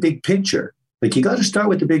have the big picture, like, you got to start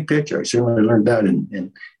with the big picture. I certainly learned that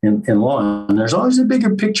in law. And there's always a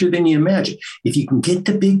bigger picture than you imagine. If you can get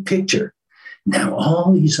the big picture, now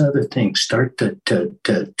all these other things start to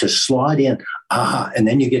slot in. And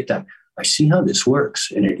then you get that. I see how this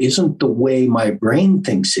works, and it isn't the way my brain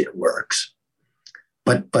thinks it works.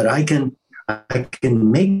 But I can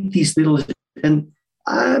make these little. And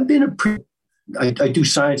I've been I do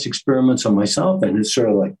science experiments on myself, and it's sort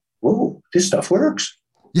of like, whoa, this stuff works.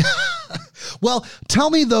 Yeah. Well, tell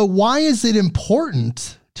me though, why is it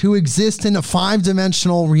important to exist in a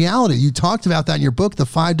 5-dimensional reality? You talked about that in your book, the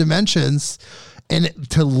 5 dimensions, and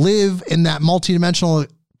to live in that multidimensional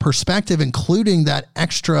perspective, including that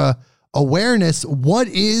extra awareness. What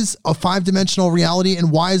is a 5-dimensional reality,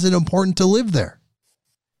 and why is it important to live there?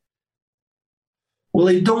 Well,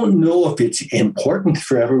 I don't know if it's important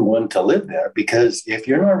for everyone to live there, because if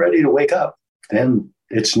you're not ready to wake up, then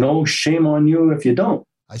it's no shame on you if you don't.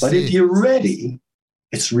 But if you're ready,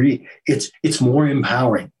 it's more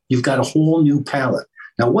empowering. You've got a whole new palette.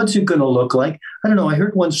 Now, what's it going to look like? I don't know. I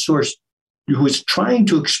heard one source who was trying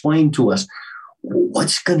to explain to us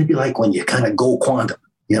what's going to be like when you kind of go quantum.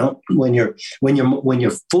 When you're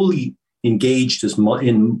fully engaged in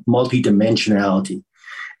multidimensionality.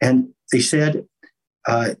 And they said,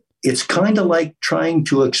 it's kind of like trying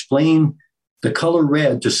to explain the color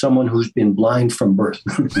red to someone who's been blind from birth.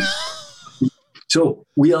 So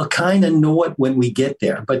we'll kind of know it when we get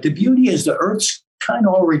there. But the beauty is the Earth's kind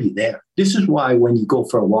of already there. This is why when you go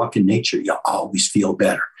for a walk in nature, you always feel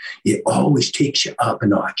better. It always takes you up a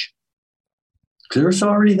notch. The Earth's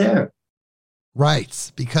already there.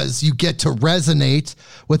 Right, because you get to resonate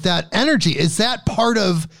with that energy. Is that part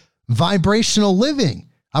of vibrational living.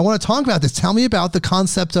 I want to talk about this. Tell me about the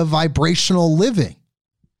concept of vibrational living.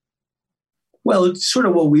 Well, it's sort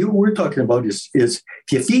of what we're talking about is if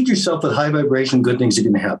you feed yourself with high vibration, good things are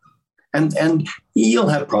going to happen. And you'll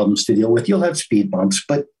have problems to deal with. You'll have speed bumps,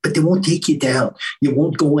 but they won't take you down. You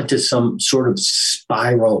won't go into some sort of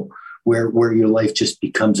spiral where your life just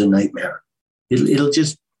becomes a nightmare.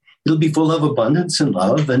 It'll be full of abundance and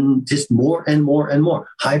love and just more and more and more.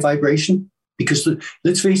 High vibration, because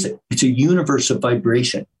let's face it, it's a universe of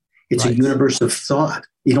vibration. It's a universe of thought.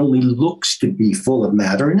 It only looks to be full of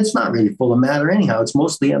matter, and it's not really full of matter anyhow. It's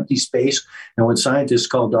mostly empty space and what scientists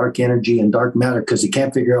call dark energy and dark matter because they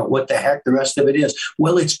can't figure out what the heck the rest of it is.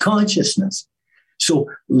 Well, it's consciousness. So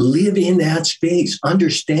live in that space.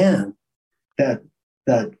 Understand that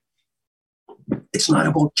it's not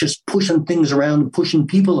about just pushing things around and pushing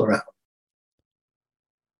people around.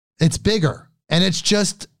 It's bigger, and it's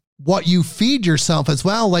just what you feed yourself as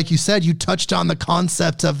well. Like you said, you touched on the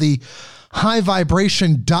concept of the high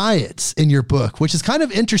vibration diets in your book, which is kind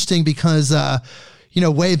of interesting because,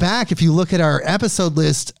 way back, if you look at our episode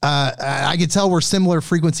list, I could tell we're similar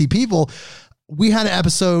frequency people. We had an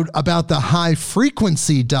episode about the high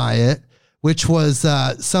frequency diet, which was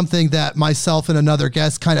something that myself and another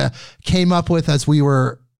guest kind of came up with as we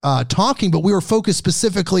were talking, but we were focused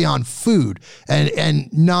specifically on food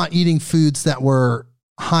and not eating foods that were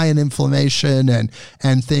high in inflammation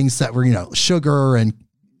and things that were, sugar and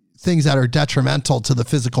things that are detrimental to the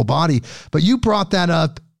physical body. But you brought that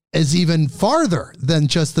up as even farther than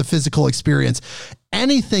just the physical experience.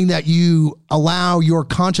 Anything that you allow your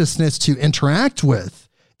consciousness to interact with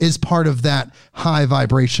is part of that high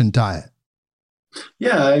vibration diet.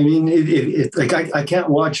 Yeah, I mean, I can't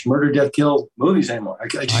watch murder, death, kill movies anymore. I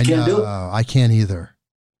just can't do it. I can't either.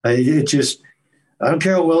 I don't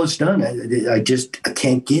care how well it's done. I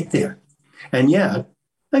can't get there. And yeah,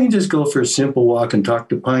 I can just go for a simple walk and talk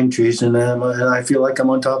to pine trees, and I feel like I'm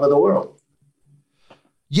on top of the world.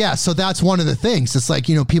 Yeah, so that's one of the things. It's like,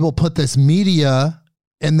 people put this media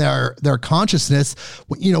in their consciousness.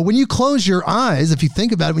 When you close your eyes, if you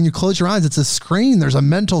think about it, when you close your eyes, it's a screen. There's a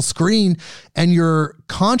mental screen, and your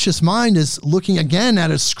conscious mind is looking again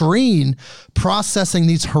at a screen, processing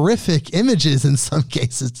these horrific images in some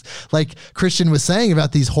cases, like Christian was saying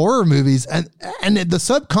about these horror movies. And the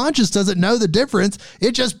subconscious doesn't know the difference.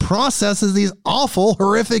 It just processes these awful,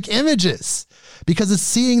 horrific images because it's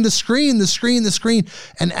seeing the screen.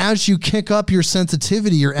 And as you kick up your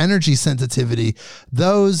sensitivity, your energy sensitivity,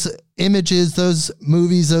 those images, those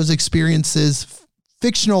movies, those experiences,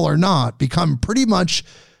 fictional or not, become pretty much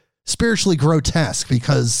spiritually grotesque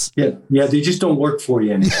because they just don't work for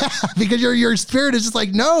you anymore. Because your spirit is just like,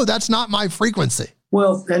 no, that's not my frequency.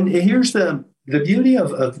 Well, and here's the beauty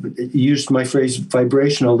of used my phrase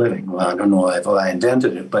vibrational living. Well, I don't know if I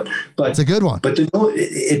invented it, but it's a good one. But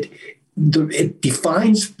it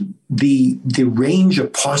defines the range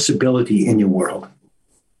of possibility in your world.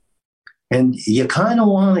 And you kind of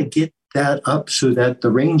want to get that up so that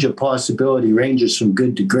the range of possibility ranges from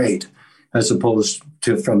good to great, as opposed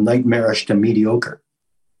to from nightmarish to mediocre.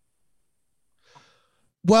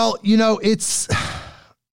 Well, this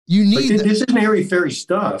isn't airy-fairy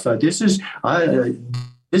stuff. This is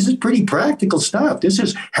pretty practical stuff. This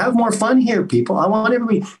is have more fun here, people. I want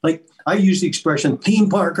everybody, like I use the expression theme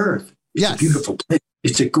park Earth. It's a beautiful place.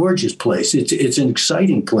 It's a gorgeous place. It's an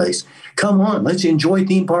exciting place. Come on, let's enjoy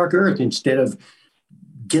theme park Earth instead of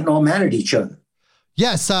getting all mad at each other.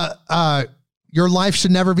 Yes, your life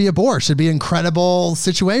should never be a bore. It should be an incredible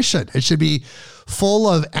situation. It should be full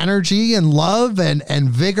of energy and love and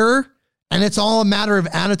vigor. And it's all a matter of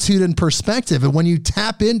attitude and perspective. And when you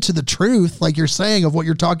tap into the truth, like you're saying, of what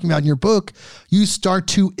you're talking about in your book, you start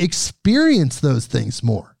to experience those things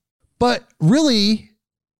more. But really,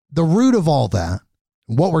 the root of all that,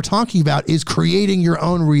 what we're talking about, is creating your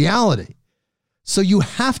own reality. So you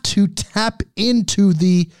have to tap into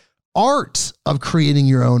the art of creating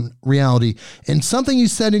your own reality. And something you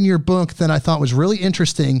said in your book that I thought was really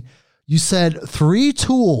interesting, you said 3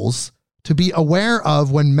 tools to be aware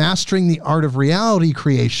of when mastering the art of reality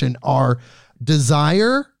creation are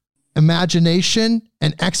desire, imagination,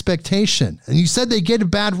 and expectation. And you said they get a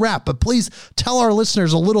bad rap, but please tell our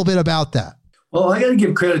listeners a little bit about that. Well, I got to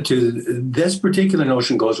give credit to this particular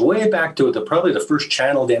notion goes way back to probably the first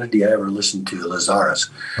channeled entity I ever listened to, Lazarus.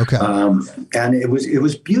 Okay. And it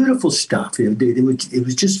was beautiful stuff. It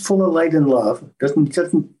was just full of light and love.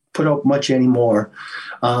 Doesn't put out much anymore.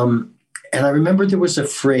 And I remember there was a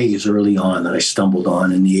phrase early on that I stumbled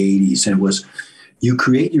on in the 80s, and it was, you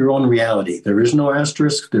create your own reality. There is no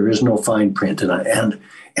asterisk. There is no fine print. And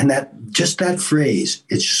that phrase,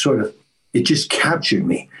 it just captured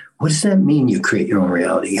me. what does that mean? You create your own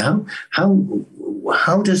reality. How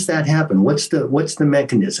does that happen? What's the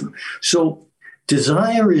mechanism? So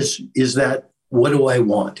desire is that, what do I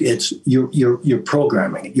want? It's you're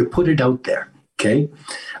programming it. You put it out there. Okay.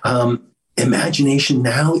 Imagination.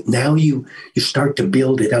 Now you start to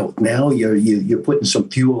build it out. Now you're putting some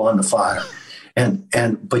fuel on the fire,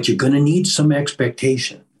 but you're going to need some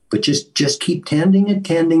expectation. But just keep tending it,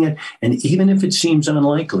 and even if it seems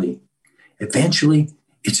unlikely, eventually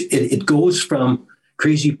it goes from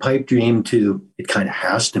crazy pipe dream to it kind of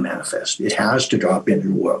has to manifest. It has to drop into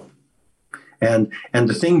the world. And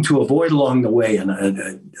the thing to avoid along the way, and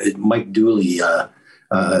Mike Dooley,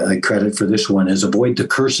 I credit for this one, is avoid the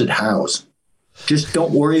cursed hows. Just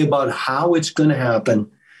don't worry about how it's going to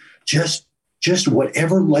happen. Just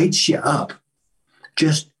whatever lights you up,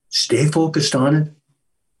 just stay focused on it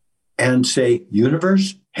and say,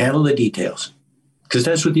 universe, handle the details. Because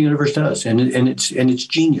that's what the universe does. And it's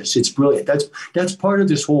genius. It's brilliant. That's part of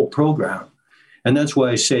this whole program. And that's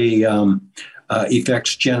why I say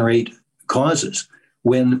effects generate causes.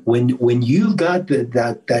 When you've got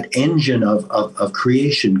that engine of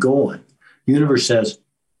creation going, the universe says,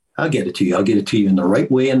 I'll get it to you. I'll get it to you in the right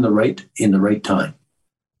way, in the right time.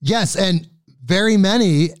 Yes, and very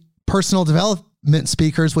many personal development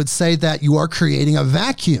speakers would say that you are creating a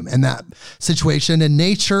vacuum in that situation, and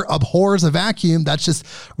nature abhors a vacuum. That's just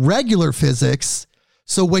regular physics.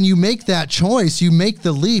 So when you make that choice, you make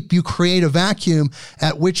the leap, you create a vacuum,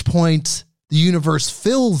 at which point the universe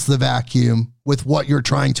fills the vacuum with what you're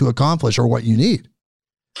trying to accomplish or what you need.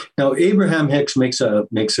 Now, Abraham Hicks makes a.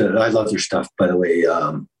 I love their stuff, by the way.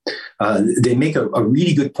 They make a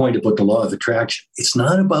really good point about the law of attraction. It's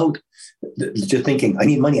not about the thinking, I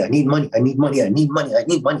need money, I need money, I need money, I need money, I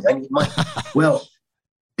need money, I need money. Well,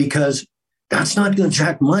 because that's not going to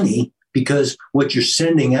attract money, because what you're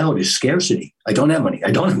sending out is scarcity. I don't have money.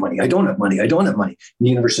 I don't have money. I don't have money. I don't have money. And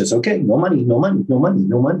the universe says, okay, no money, no money, no money,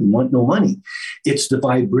 no money, no money. It's the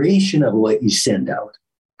vibration of what you send out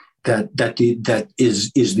that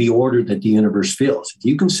is the order that the universe fills. If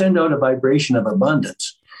you can send out a vibration of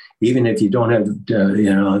abundance, even if you don't have,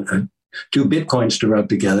 2 Bitcoins to rub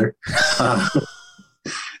together,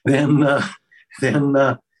 then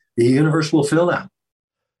the universe will fill that.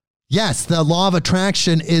 Yes, the law of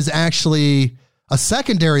attraction is actually a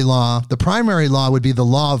secondary law. The primary law would be the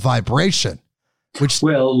law of vibration,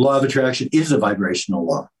 law of attraction is a vibrational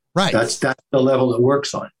law. Right. That's the level it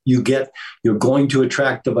works on. You're going to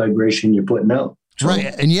attract the vibration you're putting out. So,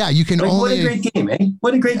 right. And yeah, you can what a great game, eh?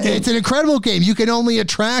 What a great game. It's an incredible game. You can only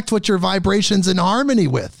attract what your vibration's in harmony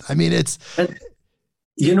with. I mean,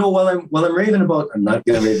 while I'm raving about, I'm not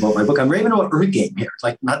going to rave about my book. I'm raving about Earth Game here.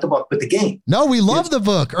 Like, not the book, but the game. No, we love the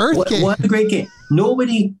book, Earth Game. What a great game.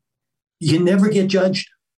 You never get judged.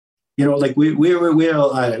 Like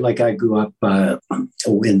I grew up with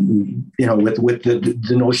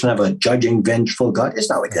the notion of a judging, vengeful God. It's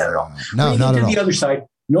not like that at all. No, not at all. The other side,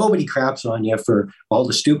 nobody craps on you for all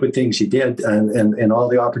the stupid things you did and all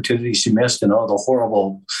the opportunities you missed and all the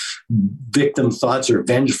horrible victim thoughts or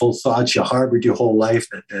vengeful thoughts you harbored your whole life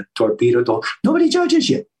that torpedoed. Nobody judges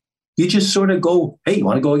you. You just sort of go, hey, you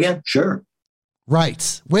want to go again? Sure.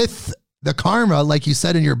 Right. With the karma, like you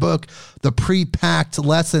said in your book, the pre-packed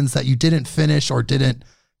lessons that you didn't finish or didn't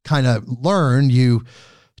kind of learn, you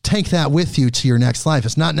take that with you to your next life.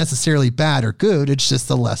 It's not necessarily bad or good. It's just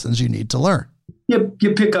the lessons you need to learn.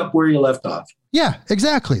 You pick up where you left off. Yeah,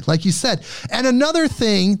 exactly. Like you said. And another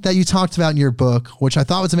thing that you talked about in your book, which I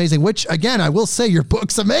thought was amazing, which again, I will say your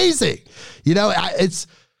book's amazing. It's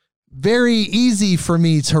very easy for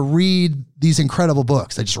me to read these incredible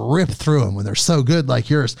books. I just rip through them when they're so good, like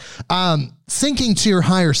yours. Sinking to your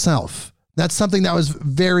higher self. That's something that was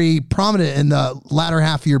very prominent in the latter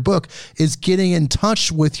half of your book, is getting in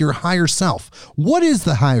touch with your higher self. What is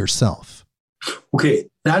the higher self? Okay,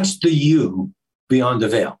 that's the you beyond the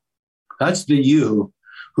veil. That's the you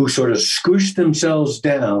who sort of squished themselves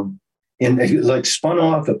down and like spun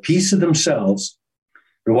off a piece of themselves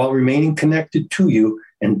while remaining connected to you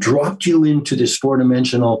and dropped you into this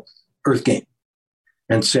 4-dimensional Earth game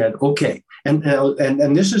and said, okay. And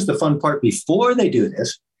this is the fun part. Before they do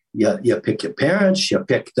this, you pick your parents, you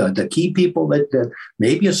pick the key people that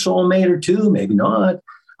maybe a soulmate or two, maybe not,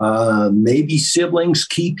 maybe siblings,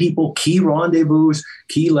 key people, key rendezvous,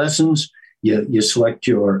 key lessons. You select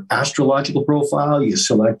your astrological profile, you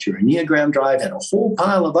select your Enneagram drive and a whole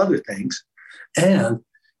pile of other things. And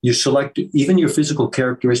you select even your physical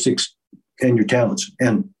characteristics and your talents.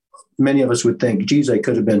 And many of us would think, geez, I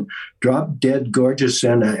could have been drop dead gorgeous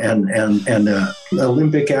and an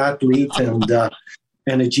Olympic athlete and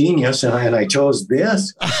a genius, and I chose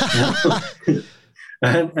this.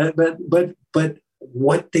 But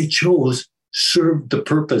what they chose served the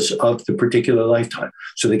purpose of the particular lifetime.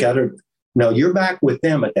 So they got to, now you're back with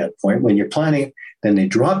them at that point when you're planning, then they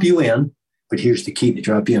drop you in, but here's the key, they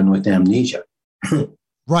drop you in with amnesia.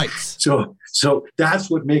 Right. So that's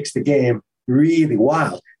what makes the game really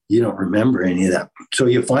wild. You don't remember any of that. So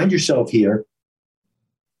you find yourself here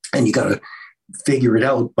and you got to figure it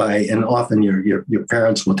out and often your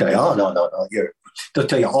parents will tell you, oh, no, they'll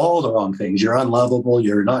tell you all the wrong things. You're unlovable.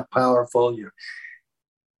 You're not powerful.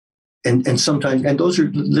 And sometimes, and those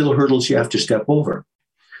are little hurdles you have to step over.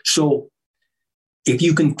 So if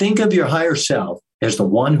you can think of your higher self as the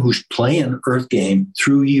one who's playing Earth game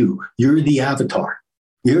through you, you're the avatar.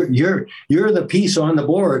 You're the piece on the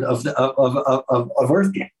board of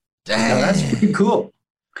Earth game. Now, that's pretty cool.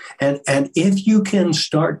 And if you can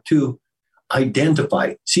start to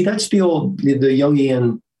identify, see, that's the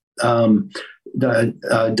Jungian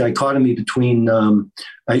dichotomy between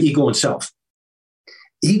ego and self.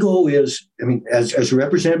 Ego is, as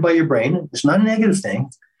represented by your brain, it's not a negative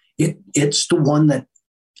thing. It's the one that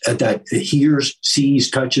hears,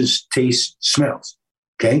 sees, touches, tastes, smells.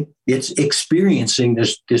 Okay, it's experiencing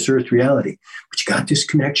this earth reality, but you got this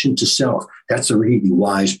connection to self. That's the really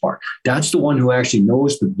wise part. That's the one who actually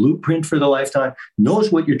knows the blueprint for the lifetime,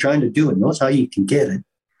 knows what you're trying to do, and knows how you can get it.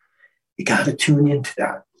 You got to tune into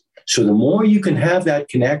that. So the more you can have that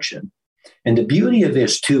connection, and the beauty of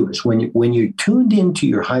this too is when you're tuned into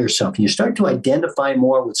your higher self and you start to identify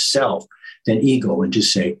more with self than ego, and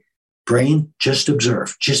just say, brain, just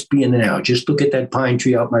observe, just be in the now, just look at that pine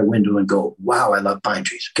tree out my window and go, wow, I love pine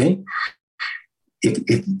trees. Okay.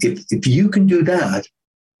 If you can do that,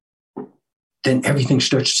 then everything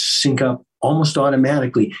starts to sync up almost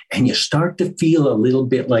automatically. And you start to feel a little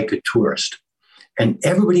bit like a tourist. And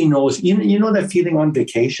everybody knows, you know that feeling on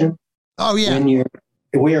vacation? Oh yeah. When you're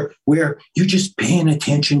where you're just paying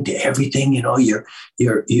attention to everything, you're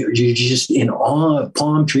just in awe of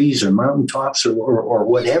palm trees or mountaintops or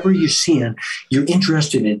whatever you're seeing. You're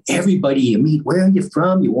interested in everybody you meet. Where are you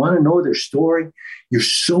from? You want to know their story. You're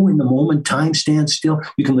so in the moment. Time stands still.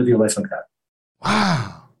 You can live your life like that.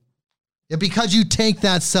 Wow. Yeah, because you take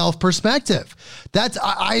that self perspective.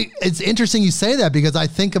 It's interesting you say that, because I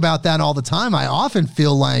think about that all the time. I often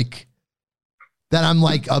feel like that I'm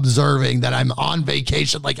like observing, that I'm on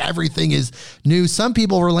vacation, like everything is new. Some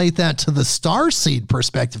people relate that to the starseed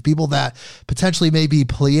perspective. People that potentially may be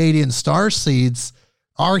Pleiadian starseeds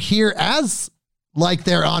are here as like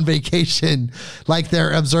they're on vacation, like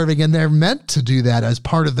they're observing, and they're meant to do that as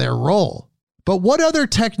part of their role. But what other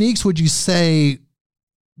techniques would you say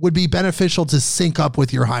would be beneficial to sync up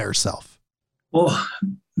with your higher self? Well,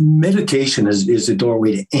 meditation is a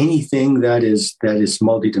doorway to anything that is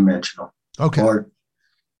multidimensional. Okay. Or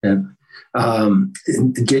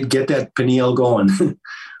get that pineal going,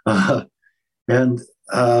 and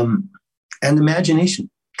imagination,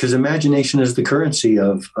 because imagination is the currency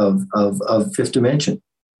of fifth dimension.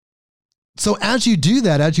 So as you do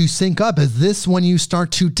that, as you sync up, is this when you start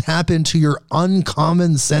to tap into your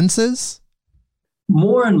uncommon senses?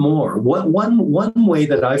 More and more. One way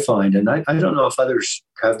that I find, and I don't know if others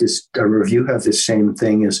have this, or if you have this same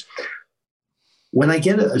thing, is when I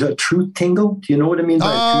get a truth tingle. Do you know what I mean by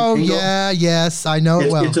a truth tingle? Yeah, yes, I know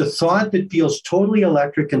it well. It's a thought that feels totally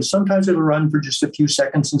electric, and sometimes it'll run for just a few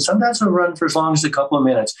seconds, and sometimes it'll run for as long as a couple of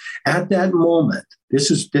minutes. At that moment, this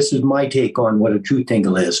is my take on what a truth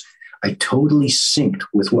tingle is. I totally synced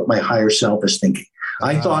with what my higher self is thinking.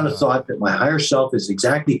 I thought a thought that my higher self is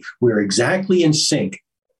we're exactly in sync.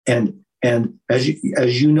 And as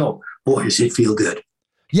you know, boy, does it feel good.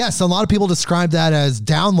 Yes, a lot of people describe that as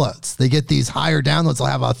downloads. They get these higher downloads. They'll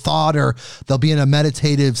have a thought, or they'll be in a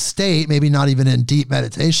meditative state, maybe not even in deep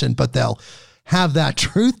meditation, but they'll have that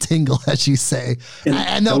truth tingle, as you say,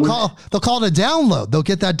 and they'll call it a download. They'll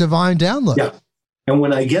get that divine download. Yeah. And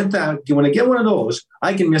when I get one of those,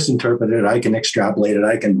 I can misinterpret it. I can extrapolate it.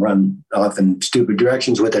 I can run off in stupid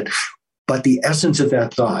directions with it. But the essence of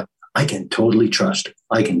that thought, I can totally trust.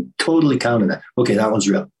 I can totally count on that. Okay, that one's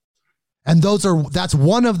real. And that's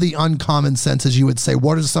one of the uncommon senses, you would say.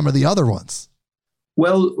 What are some of the other ones?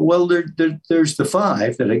 Well, there's the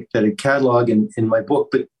 5 that I catalog in my book,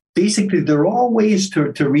 but basically they're all ways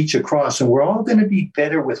to reach across, and we're all going to be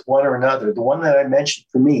better with one or another. The one that I mentioned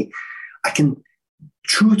for me,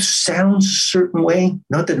 truth sounds a certain way,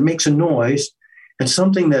 not that it makes a noise, and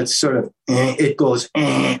something that's sort of, it goes,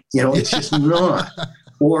 it's just not.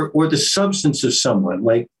 Or the substance of someone,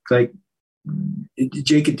 like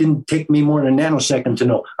Jake, it didn't take me more than a nanosecond to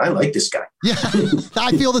know I like this guy. Yeah,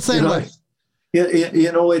 I feel the same way.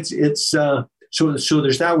 It's So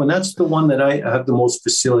there's that one. That's the one that I have the most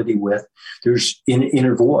facility with. There's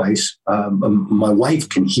inner voice. My wife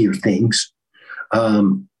can hear things.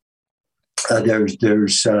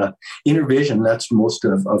 There's inner vision. That's most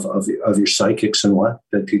of your psychics and what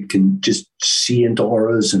that you can just see into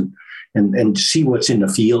auras and see what's in the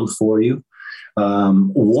field for you.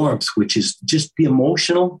 Warmth, which is just the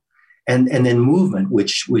emotional, and then movement,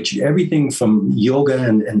 which everything from yoga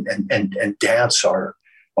and dance are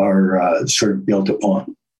sort of built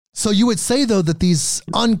upon. So you would say, though, that these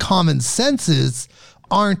uncommon senses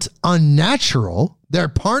aren't unnatural. They're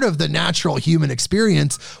part of the natural human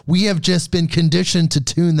experience. We have just been conditioned to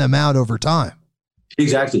tune them out over time.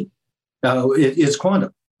 Exactly. It's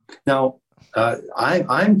quantum. Now,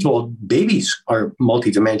 I'm told babies are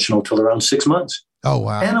multidimensional till around 6 months. Oh,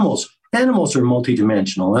 wow. Animals are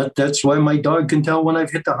multidimensional. That's why my dog can tell when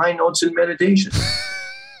I've hit the high notes in meditation.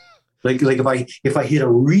 like if I hit a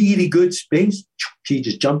really good space, she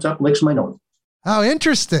just jumps up, licks my nose. How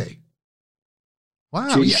interesting.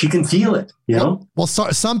 Wow. She can feel it, you know? Well,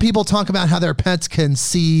 some people talk about how their pets can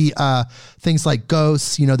see things like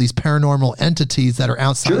ghosts, these paranormal entities that are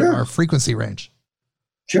outside of our frequency range.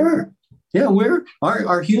 Sure. Yeah,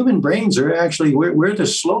 our human brains are actually, we're the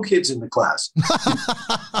slow kids in the class.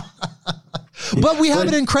 But we have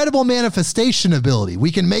an incredible manifestation ability.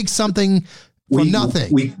 We can make something from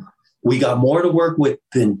nothing. We got more to work with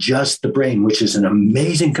than just the brain, which is an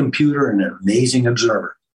amazing computer and an amazing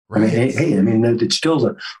observer. Right. It's still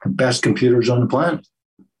the best computers on the planet.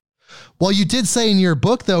 Well, you did say in your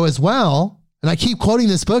book, though, as well, and I keep quoting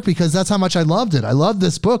this book because that's how much I loved it. I love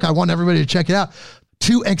this book. I want everybody to check it out.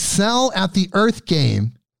 To excel at the Earth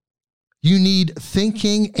game, you need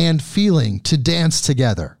thinking and feeling to dance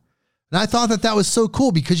together. And I thought that was so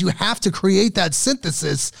cool because you have to create that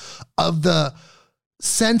synthesis of the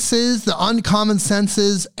senses, the uncommon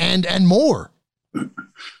senses, and more.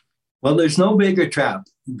 Well, there's no bigger trap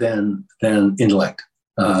than intellect.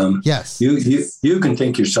 Yes. You can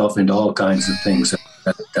think yourself into all kinds of things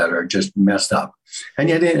that are just messed up. And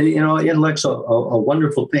yet, intellect's a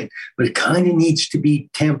wonderful thing, but it kind of needs to be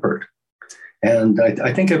tempered. And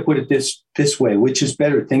I think I put it this way, which is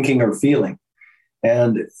better, thinking or feeling?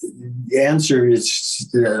 And the answer is,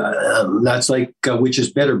 that's like, which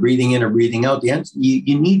is better, breathing in or breathing out? The answer,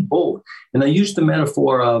 you need both. And I use the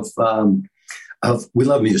metaphor of we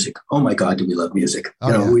love music. Oh my God, do we love music?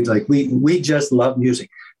 We just love music,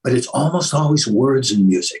 but it's almost always words in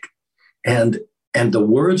music. And the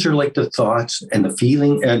words are like the thoughts and the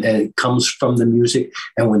feeling, and it comes from the music.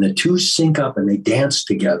 And when the two sync up and they dance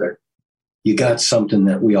together, you got something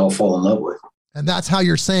that we all fall in love with. And that's how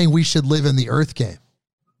you're saying we should live in the Earth game.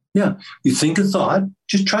 Yeah. You think a thought,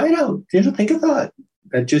 just try it out. Think a thought.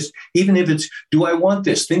 And just, even if it's, do I want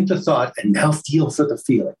this? Think the thought and now feel for the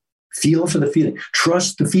feeling. Feel for the feeling.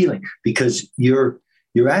 Trust the feeling, because you're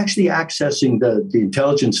actually accessing the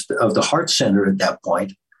intelligence of the heart center at that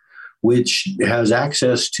point, which has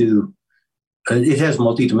access to, it has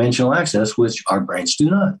multidimensional access, which our brains do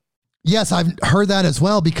not. Yes, I've heard that as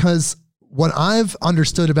well, because what I've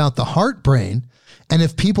understood about the heart brain, and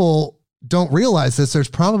if people don't realize this, there's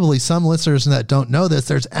probably some listeners that don't know this,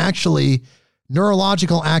 there's actually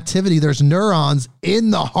neurological activity. There's neurons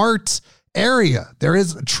in the heart area. There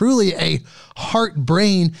is truly a heart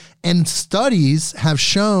brain, and studies have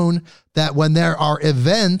shown that when there are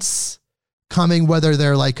events coming, whether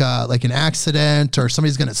they're like an accident or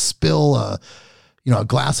somebody's going to spill a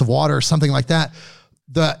glass of water or something like that,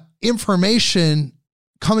 the information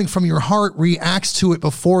coming from your heart reacts to it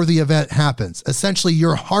before the event happens. Essentially,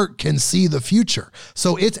 your heart can see the future.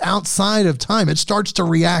 So it's outside of time. It starts to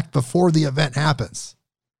react before the event happens.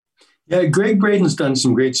 Yeah, Greg Braden's done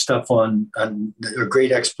some great stuff on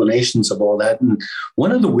great explanations of all that. And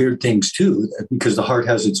one of the weird things too, because the heart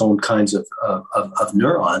has its own kinds of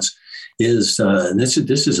neurons, is this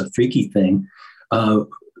is a freaky thing.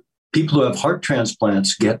 People who have heart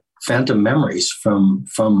transplants get phantom memories from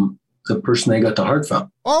the person they got the heart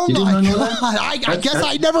from. Oh my God. I guess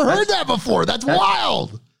I never heard that before. That's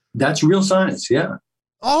wild. That's real science. Yeah.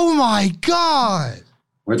 Oh my God.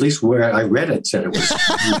 Or at least where I read it said it was.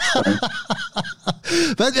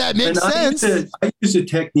 But that makes sense. I use a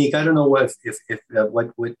technique. I don't know what we got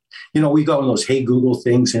one of those Hey Google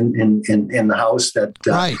things in the house that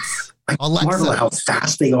right. I marvel at how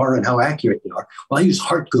fast they are and how accurate they are. Well, I use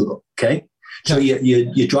Heart Google. Okay. So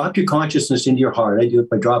you drop your consciousness into your heart. I do it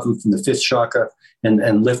by dropping from the fifth chakra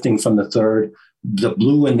and lifting from the third. The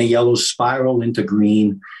blue and the yellow spiral into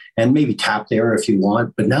green, and maybe tap there if you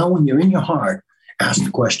want. But now when you're in your heart, ask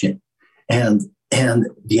the question. And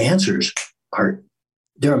the answers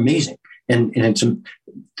they're amazing. and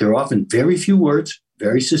they're often very few words,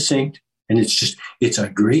 very succinct, and it's a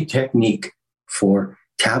great technique for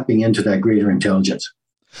tapping into that greater intelligence.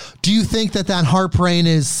 Do you think that heart brain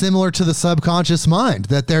is similar to the subconscious mind,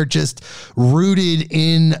 that they're just rooted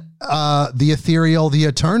in the ethereal, the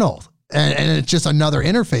eternal, and it's just another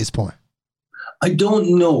interface point? I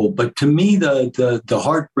don't know, but to me, the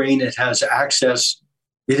heart brain, it has access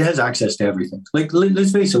to everything. Like,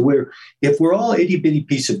 let's face it, if we're all itty bitty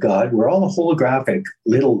piece of God, we're all a holographic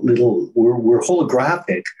we're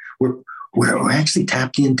holographic. We're actually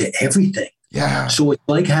tapped into everything. Yeah. So it's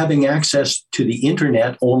like having access to the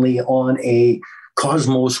internet only on a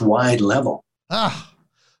cosmos wide level.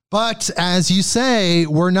 But as you say,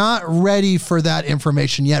 we're not ready for that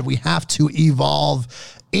information yet. We have to evolve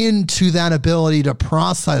into that ability to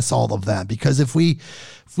process all of that, because if we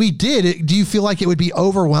did, do you feel like it would be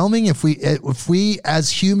overwhelming if we as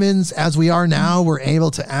humans, as we are now, were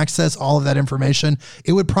able to access all of that information?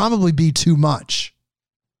 It would probably be too much.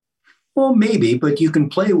 Well, maybe, but you can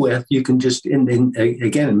just,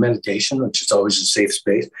 again, in meditation, which is always a safe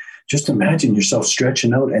space, just imagine yourself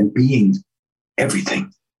stretching out and being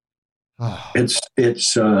everything. It's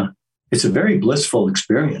a very blissful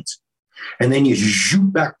experience. And then you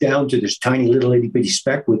zoom back down to this tiny little itty bitty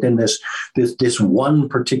speck within this one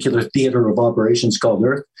particular theater of operations called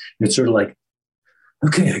Earth. And it's sort of like,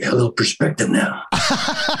 okay, I got a little perspective now.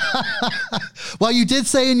 Well, you did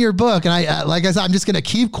say in your book, and I like I said, I'm just going to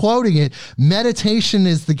keep quoting it, meditation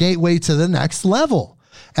is the gateway to the next level.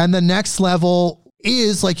 And the next level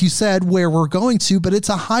is, like you said, where we're going to, but it's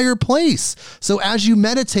a higher place. So as you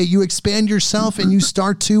meditate, you expand yourself and you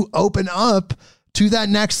start to open up to that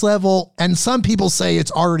next level. And some people say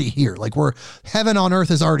it's already here. Like heaven on earth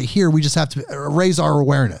is already here. We just have to raise our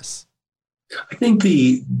awareness. I think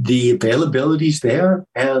the availability is there,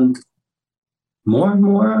 and more and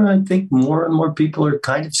more, I think more and more people are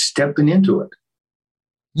kind of stepping into it.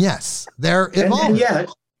 Yes, they're evolving.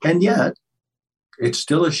 And yet, it's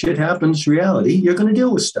still a shit happens reality. You're going to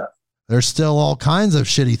deal with stuff. There's still all kinds of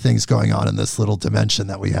shitty things going on in this little dimension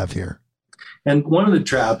that we have here. And one of the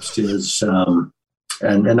traps is,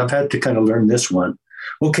 and I've had to kind of learn this one.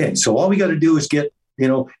 Okay, so all we got to do is get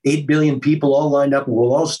 8 billion people all lined up and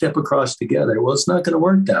we'll all step across together. Well, it's not going to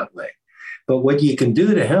work that way. But what you can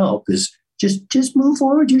do to help is just move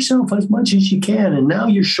forward yourself as much as you can. And now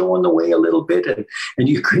you're showing the way a little bit, and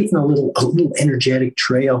you're creating a little energetic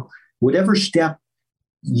trail. Whatever step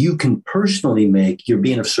you can personally make, you're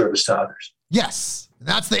being of service to others. Yes.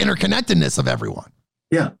 That's the interconnectedness of everyone.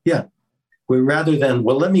 Yeah. Yeah. Rather than,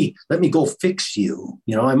 well, let me go fix you.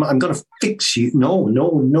 I'm going to fix you. No.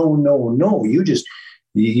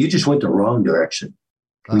 You just went the wrong direction.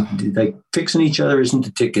 Like, fixing each other isn't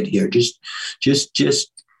the ticket here. Just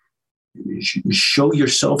show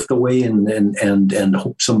yourself the way, and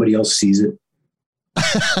hope somebody else sees it.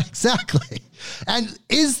 Exactly. And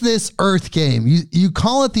is this Earth game? You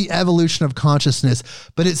call it the evolution of consciousness,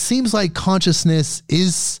 but it seems like consciousness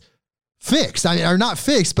is fixed. Or not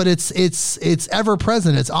fixed, but it's ever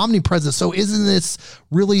present. It's omnipresent. So isn't this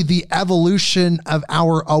really the evolution of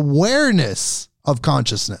our awareness of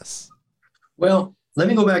consciousness? Well, let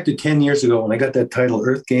me go back to 10 years ago when I got that title,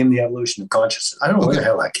 Earth Game, The Evolution of Consciousness. I don't know where the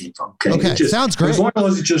hell that came from. Okay. Sounds great. It was one of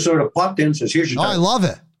those that just sort of popped in and says, here's your title. I love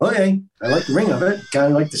it. Okay. I like the ring of it. Kind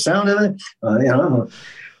of like the sound of it.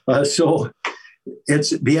 So it's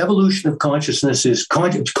the evolution of consciousness is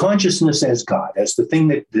consciousness as God, as the thing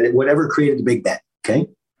that whatever created the Big Bang. Okay.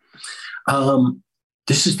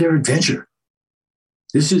 This is their adventure.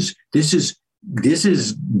 This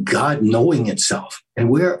is God knowing itself, and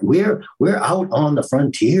we're out on the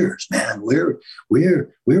frontiers, man. We're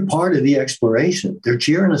part of the exploration. They're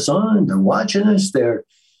cheering us on. They're watching us. They're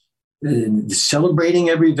celebrating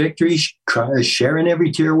every victory, sharing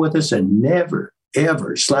every tear with us, and never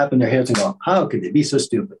ever slapping their heads and going, "How could they be so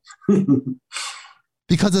stupid?"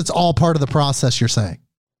 Because it's all part of the process. You're saying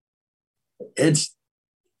this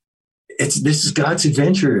is God's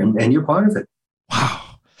adventure, and you're part of it.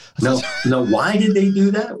 Wow. No, why did they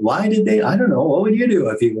do that? Why did they? I don't know. What would you do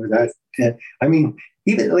if you were that? I mean,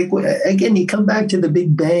 even like, again, you come back to the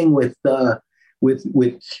Big Bang with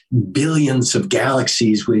billions of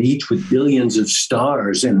galaxies, with billions of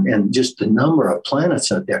stars, and just the number of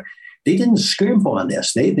planets out there. They didn't scrimp on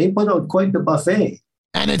this. They put out quite the buffet.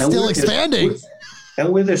 And it's still expanding.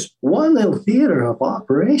 And with this one little theater of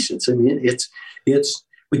operations, I mean, it's,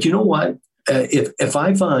 but you know what? If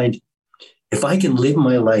I can live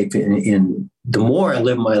my life in the more I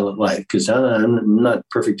live my life, because I'm not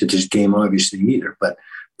perfect at this game, obviously, either, but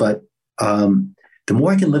the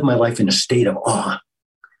more I can live my life in a state of awe,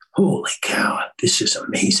 holy cow, this is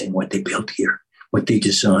amazing what they built here, what they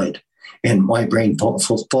designed. And my brain falls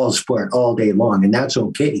apart all day long. And that's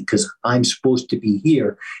okay, because I'm supposed to be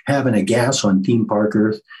here having a gas on Theme Park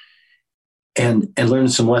Earth and learn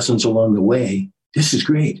some lessons along the way. This is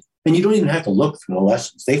great. And you don't even have to look for the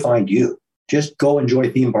lessons. They find you. Just go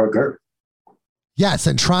enjoy Theme Park Earth. Yes,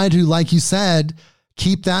 and try to, like you said,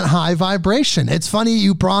 keep that high vibration. It's funny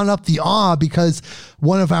you brought up the awe, because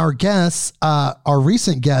one of our guests, our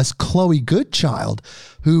recent guest, Chloe Goodchild,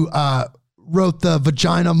 who wrote the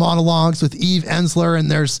Vagina Monologues with Eve Ensler,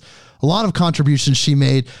 and there's a lot of contributions she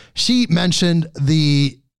made. She mentioned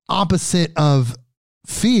the opposite of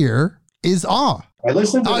fear is awe. I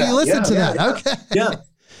listened to that. You listened to that. Yeah. Okay. Yeah.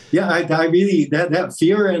 Yeah, I really, that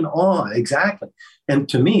fear and awe, exactly. And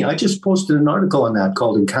to me, I just posted an article on that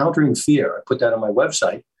called Encountering Fear. I put that on my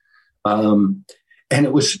website. And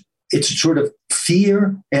it's sort of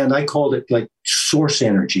fear, and I called it like source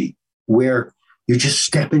energy, where you just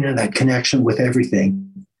step into that connection with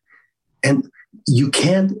everything. And you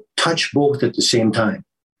can't touch both at the same time.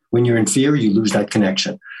 When you're in fear, you lose that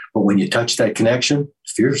connection. But when you touch that connection,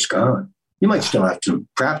 fear's gone. You might still have some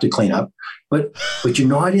crap to clean up, but you're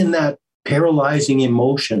not in that paralyzing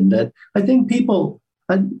emotion that I think people,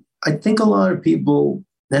 I think a lot of people,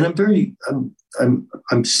 and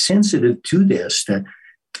I'm sensitive to this, that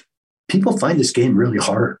people find this game really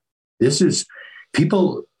hard. This is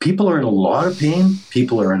people are in a lot of pain.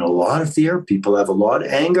 People are in a lot of fear. People have a lot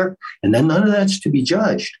of anger, and then none of that's to be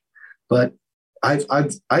judged. But I've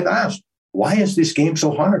asked, why is this game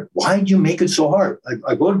so hard? Why did you make it so hard?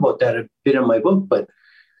 I wrote about that a bit in my book, but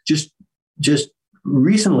just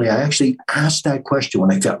recently, I actually asked that question when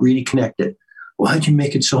I got really connected. Why did you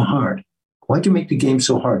make it so hard? Why did you make the game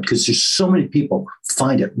so hard? Because there's so many people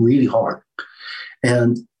find it really hard.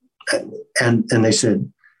 And they said,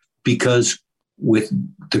 because with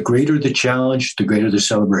the greater the challenge, the greater the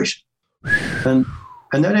celebration. And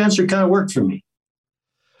that answer kind of worked for me.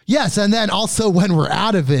 Yes. And then also when we're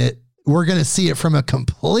out of it, we're going to see it from a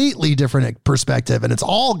completely different perspective, and it's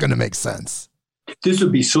all going to make sense. This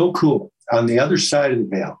would be so cool on the other side of the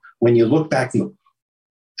veil. When you look back, you go,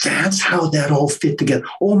 that's how that all fit together.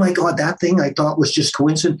 Oh my God, that thing I thought was just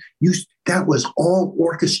coincidence. That was all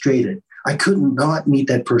orchestrated. I couldn't not meet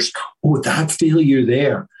that person. Oh, that failure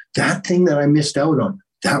there, that thing that I missed out on,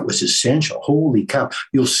 that was essential. Holy cow.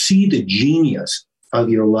 You'll see the genius of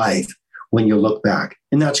your life when you look back.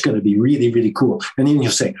 And that's going to be really, really cool. And then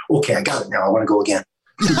you'll say, okay, I got it now. I want to go again.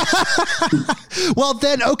 Well,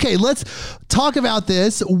 then, okay, let's talk about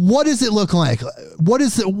this. What does it look like? What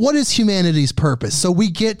is humanity's purpose? So we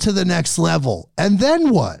get to the next level. And then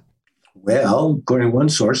what? Well, according to one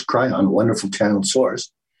source, Cryon, wonderful channel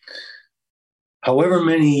source, however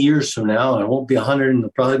many years from now, and it won't be 100, and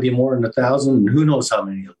it'll probably be more than 1,000, and who knows how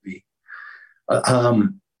many it'll be,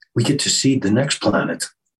 we get to see the next planet.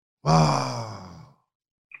 Wow.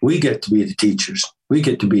 We get to be the teachers. We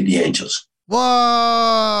get to be the angels.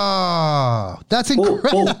 Whoa, that's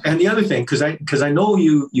incredible. And the other thing, because I know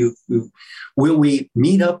you will we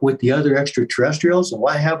meet up with the other extraterrestrials, and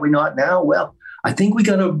why have we not now? Well, I think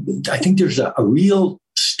there's a real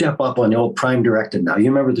step up on the old Prime Directive now. You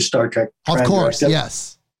remember the Star Trek Prime Of course, Directive?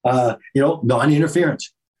 yes.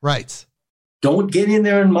 Non-interference. Right. Don't get in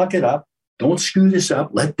there and muck it up. Don't screw this up.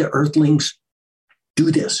 Let the Earthlings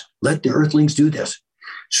do this. Let the Earthlings do this.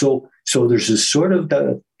 So there's this sort of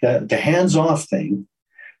the hands-off thing,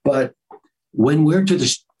 but when we're to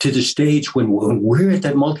the stage when we're at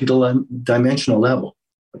that multi-dimensional level,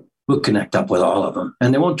 we'll connect up with all of them,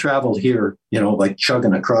 and they won't travel here, like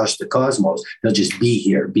chugging across the cosmos. They'll just be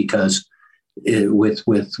here because with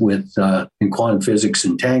in quantum physics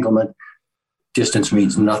entanglement, distance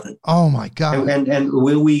means nothing. Oh my God! And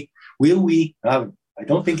will we? I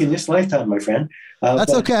don't think in this lifetime, my friend.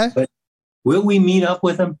 That's okay. But will we meet up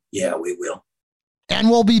with them? Yeah, we will. And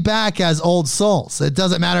we'll be back as old souls. It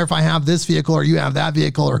doesn't matter if I have this vehicle or you have that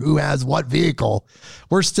vehicle or who has what vehicle.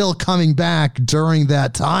 We're still coming back during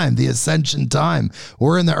that time, the ascension time.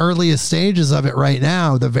 We're in the earliest stages of it right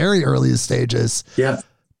now, the very earliest stages. Yeah.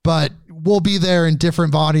 But we'll be there in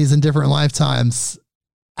different bodies and different lifetimes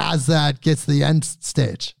as that gets to the end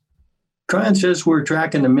stage. Cryon says we're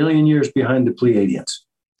tracking 1 million years behind the Pleiadians.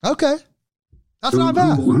 Okay. That's not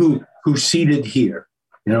bad. Who seated here,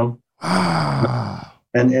 Ah.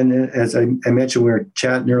 And as I mentioned, we were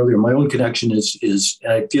chatting earlier, my own connection is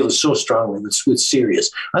and I feel it so strongly with Sirius.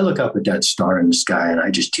 I look up at that star in the sky and I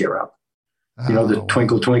just tear up. The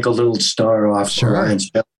twinkle, twinkle, little star off. Sure.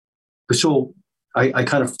 So I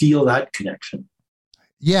kind of feel that connection.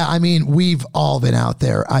 Yeah, I mean, we've all been out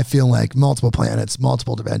there. I feel like multiple planets,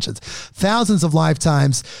 multiple dimensions, thousands of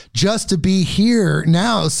lifetimes just to be here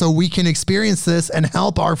now so we can experience this and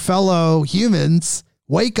help our fellow humans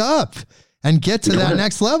wake up and get to that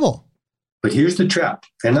next level. But here's the trap.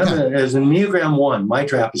 And as an Enneagram 1, my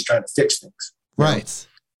trap is trying to fix things. Right.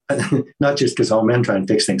 Not just because all men try and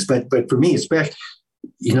fix things, but for me, especially,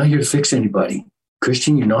 you're not here to fix anybody.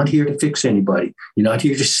 Christian, you're not here to fix anybody. You're not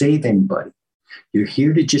here to save anybody. You're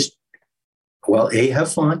here to just, well, A,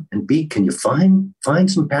 have fun, and B, can you find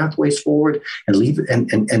some pathways forward and leave it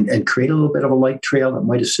and create a little bit of a light trail that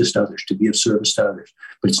might assist others, to be of service to others.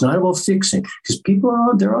 But it's not about fixing, because people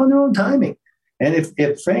they're on their own timing. And if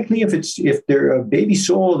they're a baby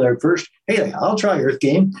soul, they're first, hey, I'll try Earth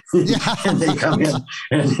Game, and they come in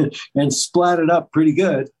and splat it up pretty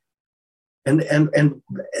good. And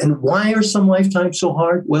why are some lifetimes so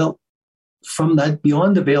hard? Well, from that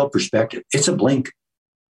beyond the veil perspective, it's a blink.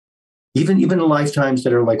 Even in lifetimes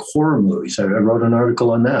that are like horror movies. I wrote an article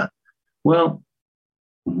on that. Well,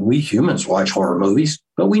 we humans watch horror movies,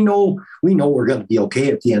 but we know we're going to be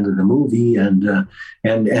okay at the end of the movie, and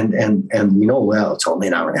we know, well, it's only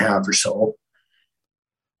an hour and a half or so.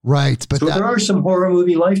 Right, but so there are some horror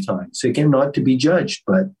movie lifetimes. Again, not to be judged,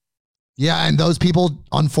 but. Yeah, and those people,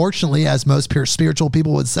 unfortunately, as most spiritual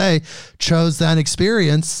people would say, chose that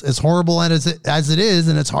experience, as horrible as it is,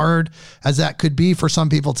 and as hard as that could be for some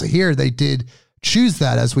people to hear. They did choose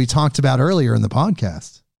that, as we talked about earlier in the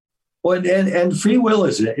podcast. Well, and free will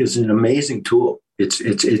is an amazing tool.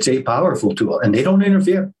 It's a powerful tool, and they don't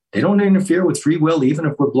interfere. They don't interfere with free will, even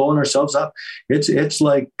if we're blowing ourselves up. It's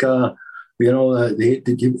like.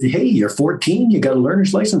 Hey, you're 14, you got a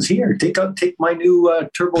learner's license here. Take my new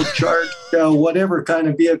turbocharged whatever kind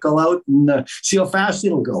of vehicle out and see how fast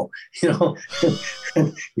it'll go.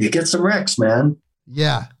 You get some wrecks, man.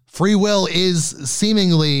 Yeah, free will is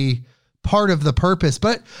seemingly part of the purpose.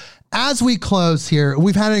 But as we close here,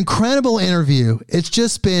 we've had an incredible interview. It's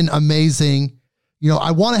just been amazing. I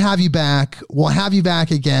want to have you back. We'll have you back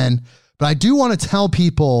again. But I do want to tell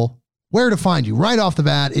people where to find you right off the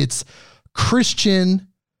bat. It's Christian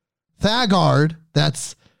Thagard.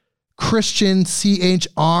 That's Christian, Christian,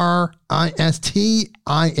 Thagard,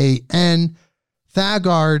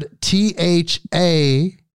 Thagard,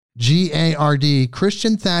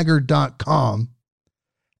 ChristianThagard.com.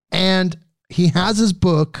 And he has his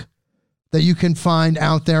book that you can find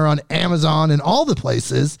out there on Amazon and all the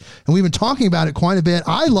places. And we've been talking about it quite a bit.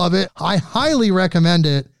 I love it. I highly recommend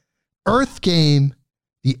it. Earth Game,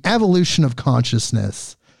 The Evolution of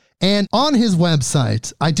Consciousness. And on his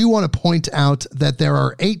website, I do want to point out that there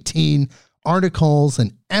are 18 articles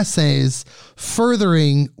and essays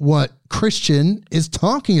furthering what Christian is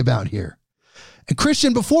talking about here. And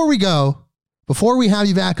Christian, before we have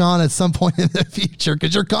you back on at some point in the future,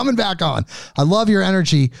 because you're coming back on, I love your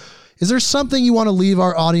energy. Is there something you want to leave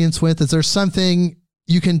our audience with? Is there something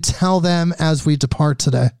you can tell them as we depart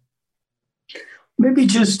today? Maybe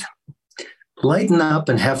just lighten up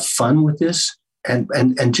and have fun with this.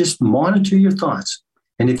 And just monitor your thoughts.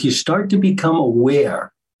 And if you start to become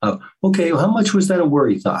aware of, okay, how much was that a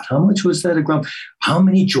worry thought? How much was that a grump? How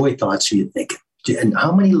many joy thoughts are you thinking? And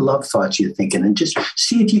how many love thoughts are you thinking? And just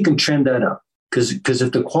see if you can trend that up. Because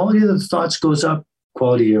if the quality of the thoughts goes up,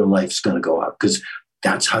 quality of your life's going to go up, because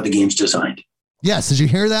that's how the game's designed. Yes. Did you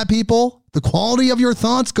hear that, people? The quality of your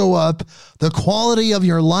thoughts go up. The quality of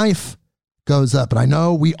your life goes up. And I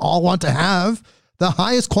know we all want to have the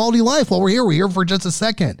highest quality life. Well, we're here for just a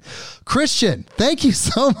second. Christian, thank you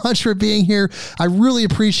so much for being here. I really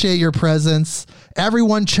appreciate your presence.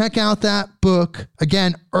 Everyone, check out that book.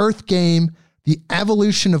 Again, Earth Game, The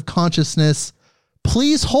Evolution of Consciousness.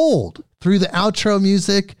 Please hold through the outro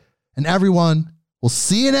music, and everyone, we'll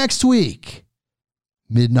see you next week.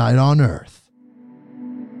 Midnight on Earth.